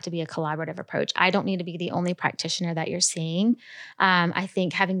has got to be a collaborative approach. I don't need to be the only practitioner that you're seeing. I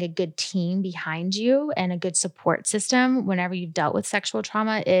think having a good team behind you and a good support system whenever you've dealt with sexual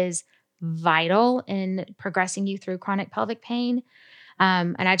trauma is vital in progressing you through chronic pelvic pain.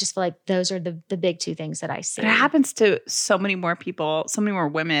 And I just feel like those are the big two things that I see. It happens to so many more people, so many more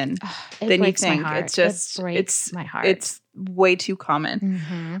women than you think. It's just, it breaks my heart. It's way too common.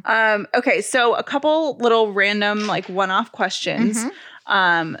 Okay. So a couple little random, like one-off questions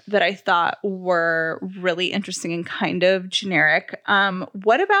that I thought were really interesting and kind of generic.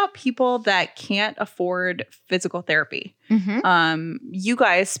 What about people that can't afford physical therapy? You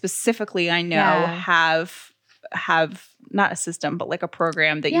guys specifically, I know, have not a system, but like a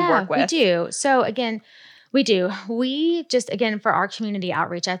program that you work with. We do. So again, we do. We just, again, for our community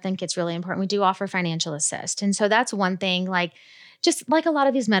outreach, I think it's really important. We do offer financial assist. And so that's one thing, just like a lot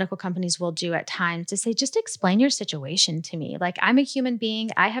of these medical companies will do at times, to say, just explain your situation to me. Like, I'm a human being.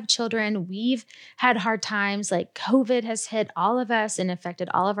 I have children. We've had hard times. Like, COVID has hit all of us and affected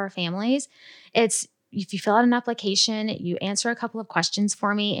all of our families. If you fill out an application, you answer a couple of questions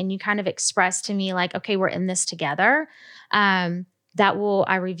for me, and you kind of express to me like, okay, we're in this together. I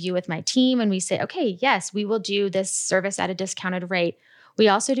review with my team, and we say, okay, yes, we will do this service at a discounted rate. We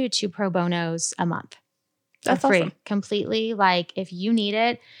also do 2 pro bonos a month. That's free, awesome. Completely. Like, if you need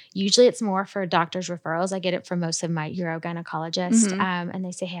it, usually it's more for doctor's referrals. I get it from most of my urogynecologists. And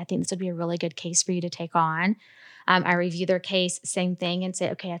they say, hey, I think this would be a really good case for you to take on. I review their case, same thing, and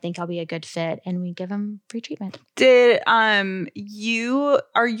say, okay, I think I'll be a good fit. And we give them free treatment. Did your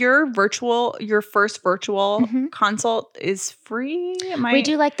first virtual consult is free? We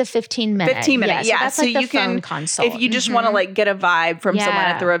do like the 15 minutes. 15 minutes. Yeah. So that's like the phone consult. If you just want to like get a vibe from someone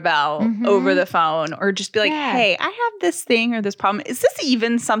at the Revel over the phone, or just be like, hey, I have this thing or this problem. Is this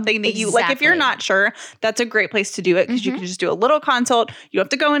even something that you like? If you're not sure, that's a great place to do it, because you can just do a little consult. You don't have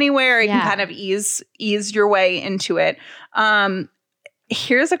to go anywhere. You can kind of ease your way into it.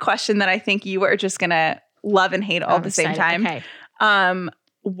 Here's a question that I think you are just going to love and hate all at the same time. Okay.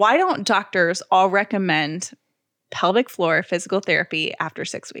 Why don't doctors all recommend pelvic floor physical therapy after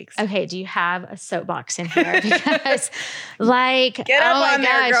 6 weeks? Okay. Do you have a soapbox in here? Because get up on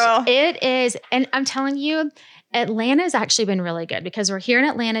there, girl. It is. And I'm telling you, Atlanta's actually been really good, because we're here in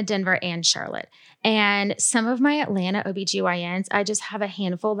Atlanta, Denver, and Charlotte. And some of my Atlanta OBGYNs, I just have a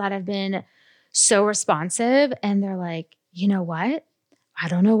handful that have been so responsive, and they're like, you know what? I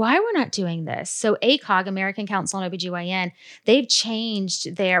don't know why we're not doing this. So ACOG, American Council on OBGYN, they've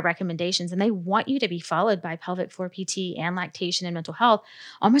changed their recommendations and they want you to be followed by pelvic floor PT and lactation and mental health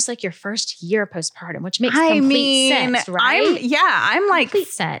almost like your first year postpartum, which makes complete sense, right? I'm like Complete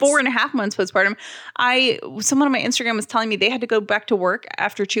sense. 4.5 months postpartum. Someone on my Instagram was telling me they had to go back to work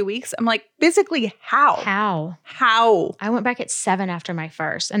after 2 weeks. I'm like, physically, how? I went back at 7 after my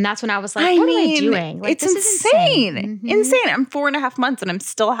first. And that's when I was like, what am I doing? Like, it's insane. Insane. I'm 4.5 months and I'm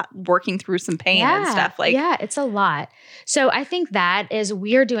still working through some pain and stuff. It's a lot. So I think that is,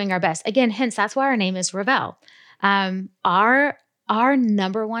 we're doing our best. Again, hence that's why our name is Revel. Our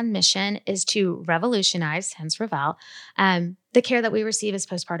number one mission is to revolutionize, hence Revel, the care that we receive as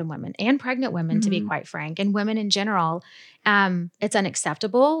postpartum women and pregnant women, to be quite frank, and women in general. It's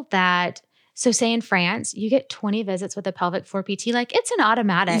unacceptable that, so say in France, you get 20 visits with a pelvic floor PT, like it's an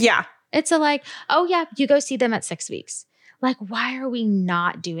automatic. Yeah. It's you go see them at 6 weeks. Like, why are we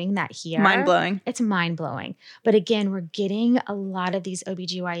not doing that here? Mind-blowing. It's mind-blowing. But again, we're getting a lot of these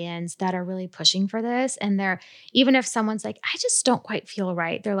OBGYNs that are really pushing for this. And even if someone's like, I just don't quite feel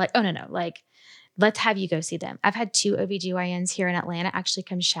right, they're like, oh, no. Like, let's have you go see them. I've had 2 OBGYNs here in Atlanta actually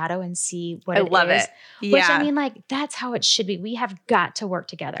come shadow and see what it is. I love it. Yeah. Which, I mean, like, that's how it should be. We have got to work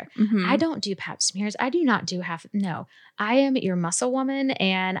together. I don't do pap smears. I do not do no. I am your muscle woman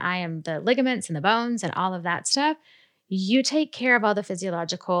and I am the ligaments and the bones and all of that stuff. You take care of all the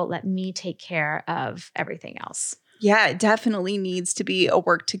physiological. Let me take care of everything else. Yeah, it definitely needs to be a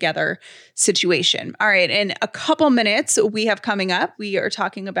work together situation. All right. In a couple minutes we have coming up, we are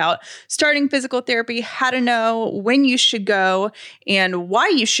talking about starting physical therapy, how to know when you should go and why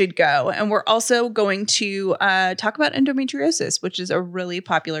you should go. And we're also going to talk about endometriosis, which is a really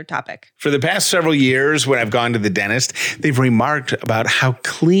popular topic. For the past several years, when I've gone to the dentist, they've remarked about how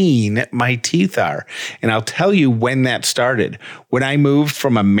clean my teeth are. And I'll tell you when that started. When I moved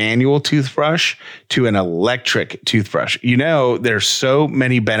from a manual toothbrush to an electric toothbrush. You know, there's so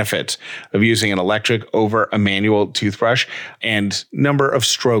many benefits of using an electric over a manual toothbrush, and number of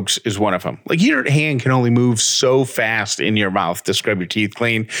strokes is one of them. Like, your hand can only move so fast in your mouth to scrub your teeth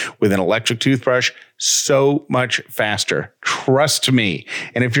clean. With an electric toothbrush, so much faster. Trust me.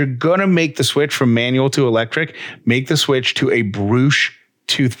 And if you're going to make the switch from manual to electric, make the switch to a Bruce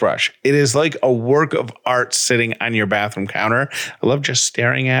toothbrush. It is like a work of art sitting on your bathroom counter. I love just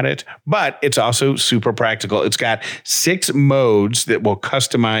staring at it, but it's also super practical. It's got 6 modes that will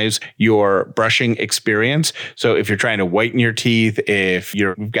customize your brushing experience. So if you're trying to whiten your teeth, if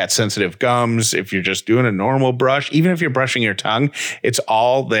you've got sensitive gums, if you're just doing a normal brush, even if you're brushing your tongue, it's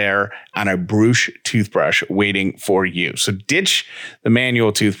all there on a Bruce toothbrush waiting for you. So ditch the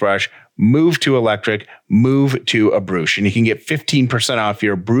manual toothbrush, move to electric, move to a Bruce. And you can get 15% off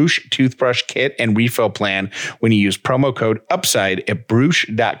your Bruce toothbrush kit and refill plan when you use promo code UPSIDE at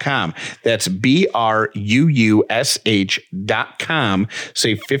Bruce.com. That's BRUUSH.com.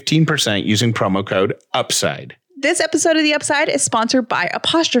 Save 15% using promo code UPSIDE. This episode of The Upside is sponsored by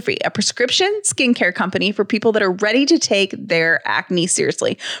Apostrophe, a prescription skincare company for people that are ready to take their acne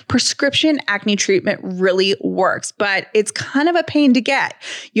seriously. Prescription acne treatment really works, but it's kind of a pain to get.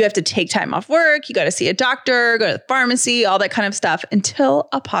 You have to take time off work, you got to see a doctor, go to the pharmacy, all that kind of stuff until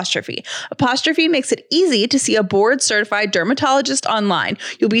Apostrophe. Apostrophe makes it easy to see a board-certified dermatologist online.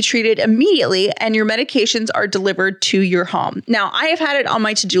 You'll be treated immediately and your medications are delivered to your home. Now, I have had it on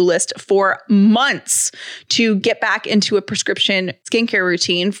my to-do list for months to get back into a prescription skincare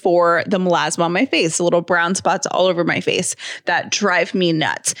routine for the melasma on my face, the little brown spots all over my face that drive me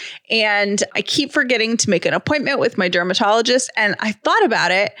nuts. And I keep forgetting to make an appointment with my dermatologist. And I thought about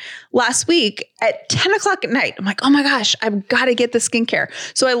it last week at 10 o'clock at night. I'm like, oh my gosh, I've got to get the skincare.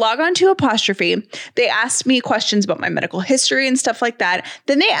 So I log on to Apostrophe. They asked me questions about my medical history and stuff like that.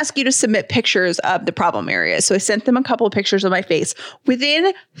 Then they ask you to submit pictures of the problem areas. So I sent them a couple of pictures of my face.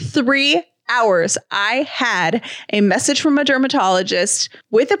 Within 3 hours, I had a message from a dermatologist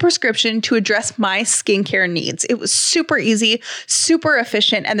with a prescription to address my skincare needs. It was super easy, super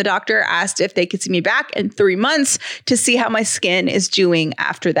efficient. And the doctor asked if they could see me back in 3 months to see how my skin is doing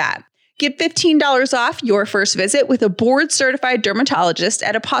after that. Get $15 off your first visit with a board-certified dermatologist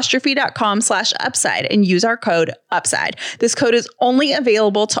at apostrophe.com/upside and use our code UPSIDE. This code is only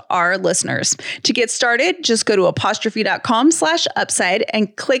available to our listeners. To get started, just go to apostrophe.com/upside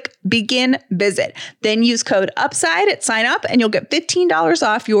and click begin visit. Then use code UPSIDE at sign up and you'll get $15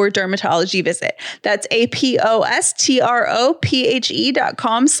 off your dermatology visit. That's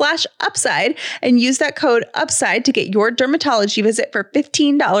apostrophe.com/upside and use that code UPSIDE to get your dermatology visit for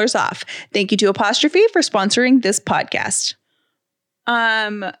 $15 off. Thank you to Apostrophe for sponsoring this podcast.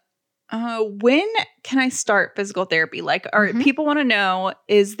 When can I start physical therapy? Like, people want to know,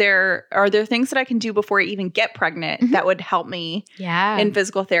 are there things that I can do before I even get pregnant that would help me in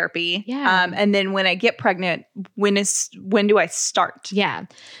physical therapy? Yeah. And then when I get pregnant, when do I start? Yeah.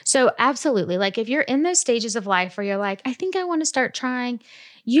 So absolutely. Like if you're in those stages of life where you're like, I think I want to start trying,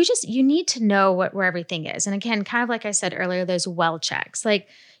 you need to know where everything is. And again, kind of like I said earlier, those well checks, like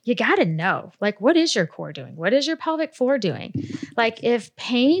you got to know, like, what is your core doing? What is your pelvic floor doing? Like if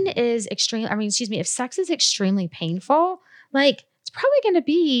if sex is extremely painful, like it's probably going to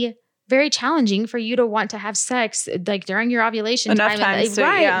be very challenging for you to want to have sex like during your ovulation time. Right.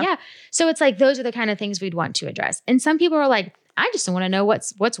 Yeah. So it's like, those are the kind of things we'd want to address. And some people are like, I just want to know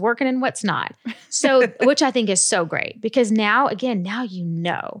what's working and what's not. So, which I think is so great because now you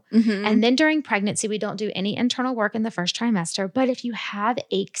know. And then during pregnancy, we don't do any internal work in the first trimester. But if you have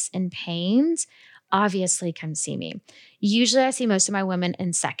aches and pains, obviously come see me. Usually I see most of my women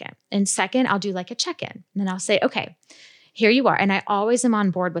in second. In second, I'll do like a check-in. And then I'll say, okay, here you are. And I always am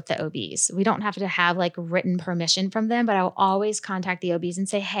on board with the OBs. We don't have to have like written permission from them, but I'll always contact the OBs and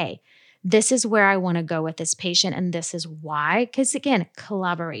say, hey, this is where I want to go with this patient. And this is why. Because again,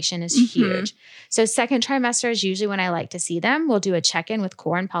 collaboration is huge. So second trimester is usually when I like to see them. We'll do a check-in with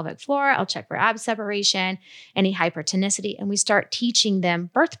core and pelvic floor. I'll check for ab separation, any hypertonicity, and we start teaching them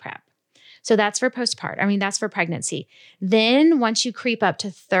birth prep. So that's for postpartum. That's for pregnancy. Then once you creep up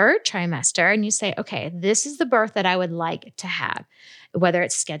to third trimester and you say, okay, this is the birth that I would like to have, whether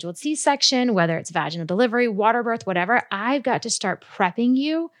it's scheduled C-section, whether it's vaginal delivery, water birth, whatever, I've got to start prepping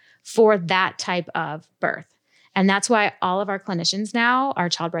you for that type of birth. And that's why all of our clinicians now are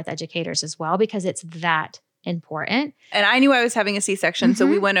childbirth educators as well, because it's that important. And I knew I was having a C-section, so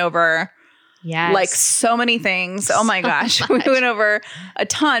we went over like so many things. Oh my gosh, we went over a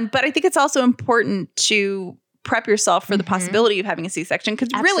ton. But I think it's also important to prep yourself for the possibility of having a C-section because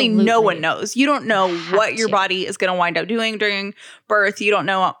really no one knows. You don't know what your body is going to wind up doing during birth. You don't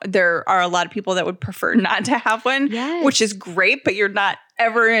know. There are a lot of people that would prefer not to have one, which is great, but you're not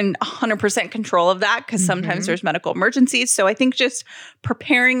ever in 100% control of that because sometimes there's medical emergencies. So I think just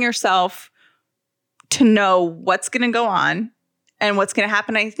preparing yourself to know what's going to go on and what's going to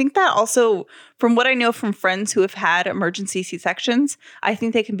happen. I think that also, from what I know from friends who have had emergency C-sections, I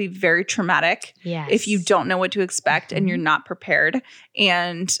think they can be very traumatic if you don't know what to expect and you're not prepared.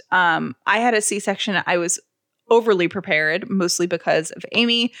 And I had a C-section. I was overly prepared, mostly because of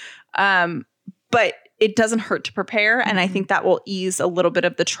Amy. But it doesn't hurt to prepare. And I think that will ease a little bit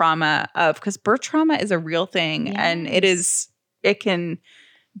of the trauma because birth trauma is a real thing. And it can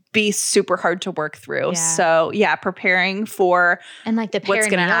be super hard to work through. So preparing for and like the what's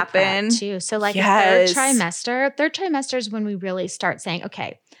going to happen too. So like third trimester is when we really start saying,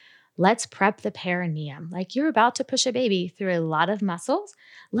 okay, let's prep the perineum. Like you're about to push a baby through a lot of muscles.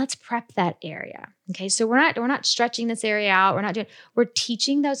 Let's prep that area. Okay. So we're not stretching this area out. We're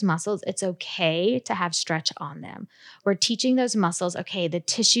teaching those muscles. It's okay to have stretch on them. We're teaching those muscles. Okay. The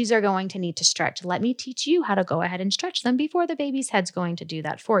tissues are going to need to stretch. Let me teach you how to go ahead and stretch them before the baby's head's going to do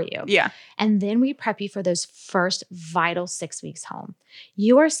that for you. Yeah. And then we prep you for those first vital 6 weeks home.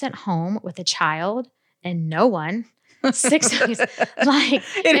 You are sent home with a child and no one 6 weeks. Like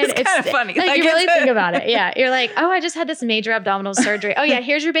it's kind of funny. Like you really think about it. Yeah. You're like, oh, I just had this major abdominal surgery. Oh yeah,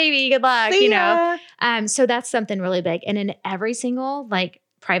 here's your baby. Good luck. See ya. So that's something really big. And in every single like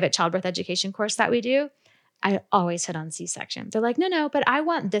private childbirth education course that we do, I always hit on C-section. They're like, no, but I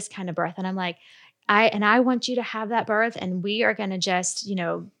want this kind of birth. And I'm like, I want you to have that birth. And we are going to just,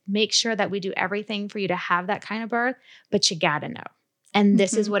 make sure that we do everything for you to have that kind of birth, but you got to know. And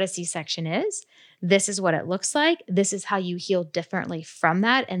this is what a C-section is. This is what it looks like. This is how you heal differently from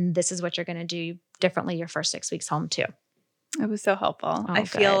that. And this is what you're going to do differently your first 6 weeks home too. It was so helpful. I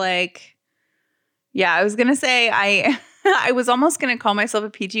feel like, I was going to say, I was almost going to call myself a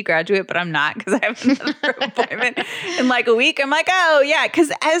PG graduate, but I'm not because I have another appointment in like a week. I'm like, oh yeah.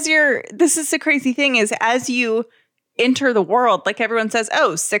 Because this is the crazy thing is as you enter the world, like everyone says,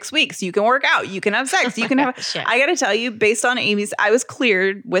 6 weeks, you can work out, you can have sex, you can have, I got to tell you, based on Amy's, I was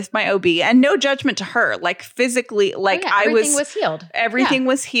cleared with my OB and no judgment to her, like physically, like everything was healed. Everything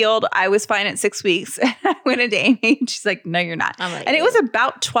was healed. I was fine at 6 weeks. I went into Amy and she's like, no, you're not. Like, and it was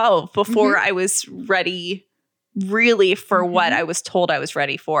about 12 before I was ready really for what I was told I was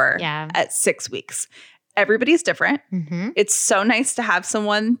ready for at 6 weeks. Everybody's different. It's so nice to have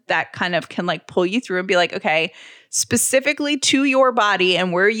someone that kind of can like pull you through and be like, okay, specifically to your body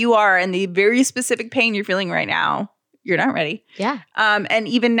and where you are and the very specific pain you're feeling right now, you're not ready. Yeah. And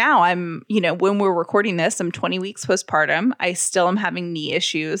even now I'm, when we're recording this, I'm 20 weeks postpartum. I still am having knee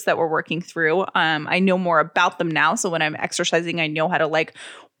issues that we're working through. I know more about them now. So when I'm exercising, I know how to like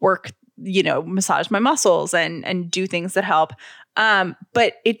work massage my muscles and do things that help.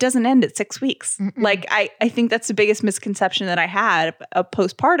 But it doesn't end at 6 weeks. Mm-mm. Like I think that's the biggest misconception that I had of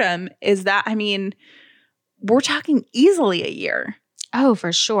postpartum is that, I mean, we're talking easily a year. Oh,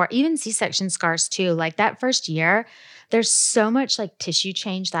 for sure. Even C-section scars too. Like that first year, there's so much like tissue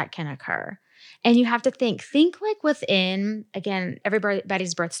change that can occur. And you have to think like within, again,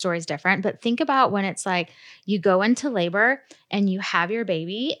 everybody's birth story is different, but think about when it's like you go into labor and you have your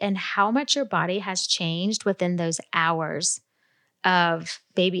baby and how much your body has changed within those hours of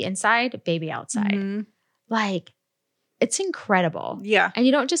baby inside, baby outside. Mm-hmm. Like, it's incredible. Yeah. And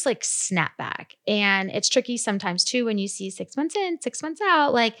you don't just like snap back. And it's tricky sometimes too when you see 6 months in, 6 months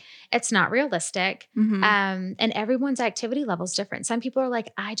out, like it's not realistic. Mm-hmm. And everyone's activity level is different. Some people are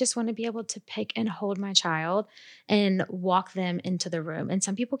like, I just want to be able to pick and hold my child and walk them into the room. And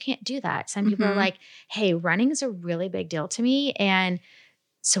some people can't do that. Some people are like, hey, running is a really big deal to me. And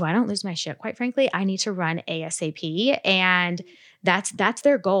so I don't lose my shit, quite frankly. I need to run ASAP. And that's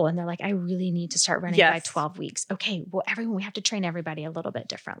their goal. And they're like, I really need to start running by 12 weeks. Okay. Well, we have to train everybody a little bit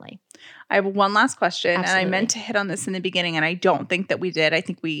differently. I have one last question. Absolutely. And I meant to hit on this in the beginning and I don't think that we did. I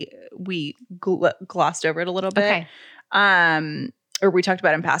think we glossed over it a little bit. Okay. Or we talked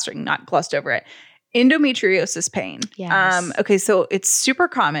about it in passing, not glossed over it. Endometriosis pain. Yes. Okay. So it's super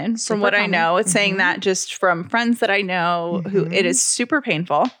common from what I know. It's saying that just from friends that I know who it is super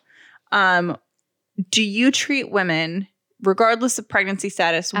painful. Do you treat women, regardless of pregnancy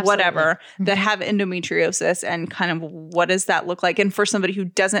status, whatever, that have endometriosis, and kind of what does that look like? And for somebody who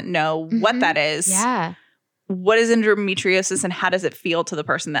doesn't know what that is, what is endometriosis and how does it feel to the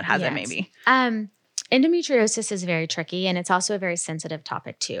person that has it maybe? Endometriosis is very tricky, and it's also a very sensitive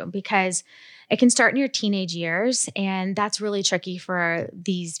topic too, because it can start in your teenage years, and that's really tricky for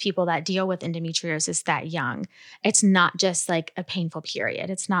these people that deal with endometriosis that young. It's not just like a painful period.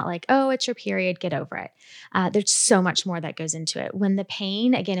 It's not like, oh, it's your period, get over it. There's so much more that goes into it. When the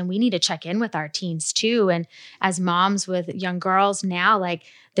pain, again, and we need to check in with our teens too, and as moms with young girls now, like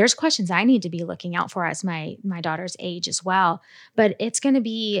there's questions I need to be looking out for as my daughter's age as well. But it's going to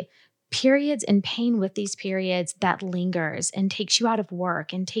be periods and pain with these periods that lingers and takes you out of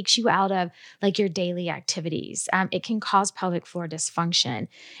work and takes you out of like your daily activities. It can cause pelvic floor dysfunction.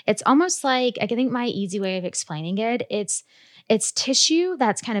 It's almost like, I think my easy way of explaining it, it's tissue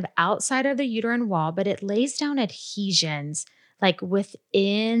that's kind of outside of the uterine wall, but it lays down adhesions like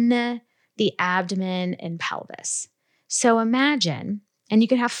within the abdomen and pelvis. So imagine, and you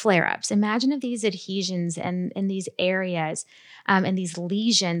can have flare-ups. Imagine if these adhesions and these areas and these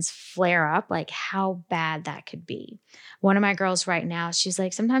lesions flare up, like how bad that could be. One of my girls right now, she's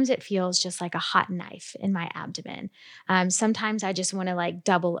like, sometimes it feels just like a hot knife in my abdomen. Sometimes I just want to like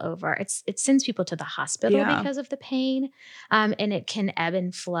double over. It sends people to the hospital because of the pain, and it can ebb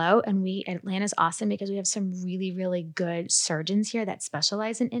and flow. And Atlanta's awesome because we have some really, really good surgeons here that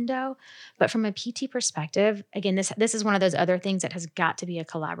specialize in endo. But from a PT perspective, again, this is one of those other things that has got to be a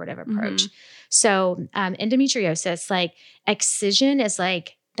collaborative approach. So endometriosis, like excision is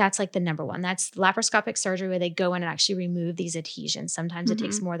like, that's like the number one. That's laparoscopic surgery where they go in and actually remove these adhesions. Sometimes it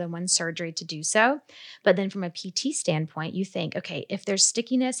takes more than one surgery to do so. But then from a PT standpoint, you think, okay, if there's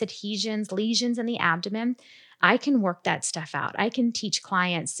stickiness, adhesions, lesions in the abdomen, I can work that stuff out. I can teach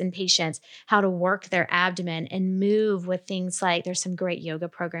clients and patients how to work their abdomen and move with things like, there's some great yoga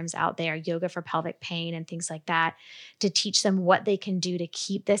programs out there, yoga for pelvic pain and things like that, to teach them what they can do to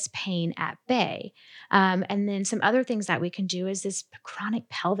keep this pain at bay. And then some other things that we can do is this chronic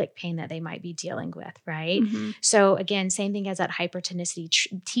pelvic pain that they might be dealing with, right? So again, same thing as that hypertonicity,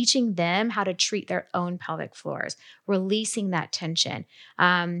 teaching them how to treat their own pelvic floors, releasing that tension.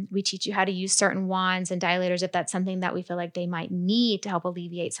 We teach you how to use certain wands and dilators if that's something that we feel like they might need to help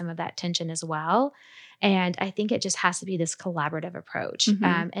alleviate some of that tension as well. And I think it just has to be this collaborative approach,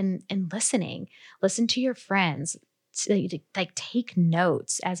 and listen to your friends. Like take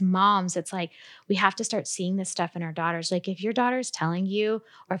notes as moms. It's like, we have to start seeing this stuff in our daughters. Like if your daughter's telling you,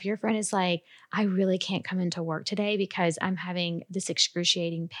 or if your friend is like, I really can't come into work today because I'm having this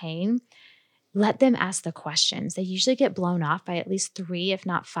excruciating pain, let them ask the questions. They usually get blown off by at least 3, if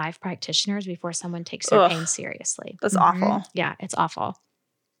not 5 practitioners before someone takes their pain seriously. That's awful. Yeah, it's awful.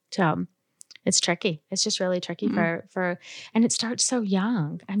 So it's tricky. It's just really tricky for, and it starts so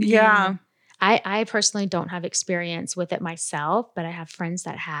young. I mean, I personally don't have experience with it myself, but I have friends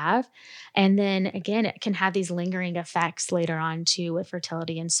that have. And then again, it can have these lingering effects later on too with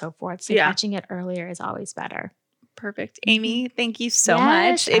fertility and so forth. So catching it earlier is always better. Perfect. Amy, thank you so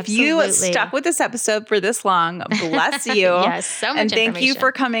much. If you stuck with this episode for this long, bless you. Yes, so much And thank you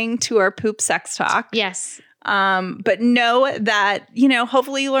for coming to our Poop Sex Talk. Yes. But know that,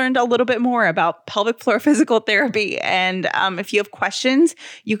 hopefully you learned a little bit more about pelvic floor physical therapy. And if you have questions,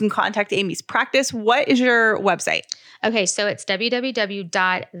 you can contact Amy's practice. What is your website? Okay, so it's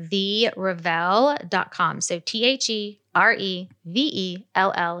www.therevelle.com. So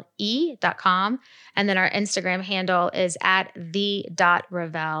THEREVELLE.com. And then our Instagram handle is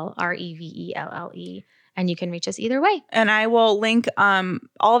 @the.revelle, REVELLE. And you can reach us either way. And I will link all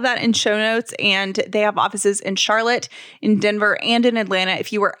of that in show notes. And they have offices in Charlotte, in Denver, and in Atlanta.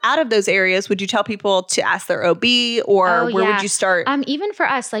 If you were out of those areas, would you tell people to ask their OB, or where would you start? Even for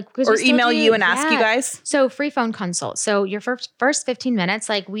us, or email you and ask you guys. So free phone consult. So your first 15 minutes,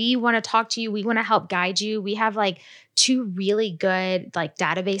 we want to talk to you. We want to help guide you. We have 2 really good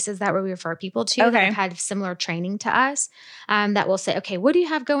databases that we refer people to that have had similar training to us, that will say, okay, what do you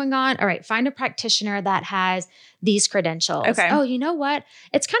have going on? All right, find a practitioner that has these credentials. Okay. Oh, you know what?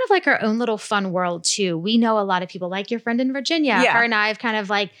 It's kind of like our own little fun world too. We know a lot of people, like your friend in Virginia. Yeah. Her and I have kind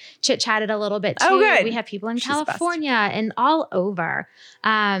of chit-chatted a little bit too. Oh, good. We have people in California and all over.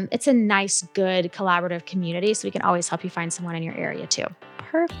 It's a nice, good collaborative community. So we can always help you find someone in your area too.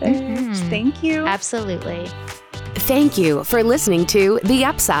 Perfect. Thank you. Absolutely. Thank you for listening to The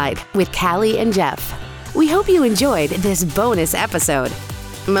Upside with Callie and Jeff. We hope you enjoyed this bonus episode.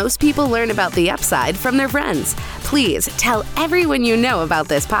 Most people learn about The Upside from their friends. Please tell everyone you know about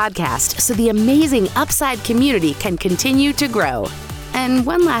this podcast so the amazing Upside community can continue to grow. And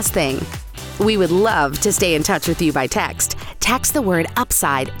one last thing. We would love to stay in touch with you by text. Text the word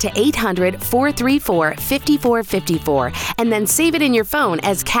UPSIDE to 800-434-5454 and then save it in your phone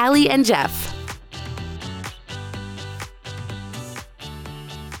as Callie and Jeff.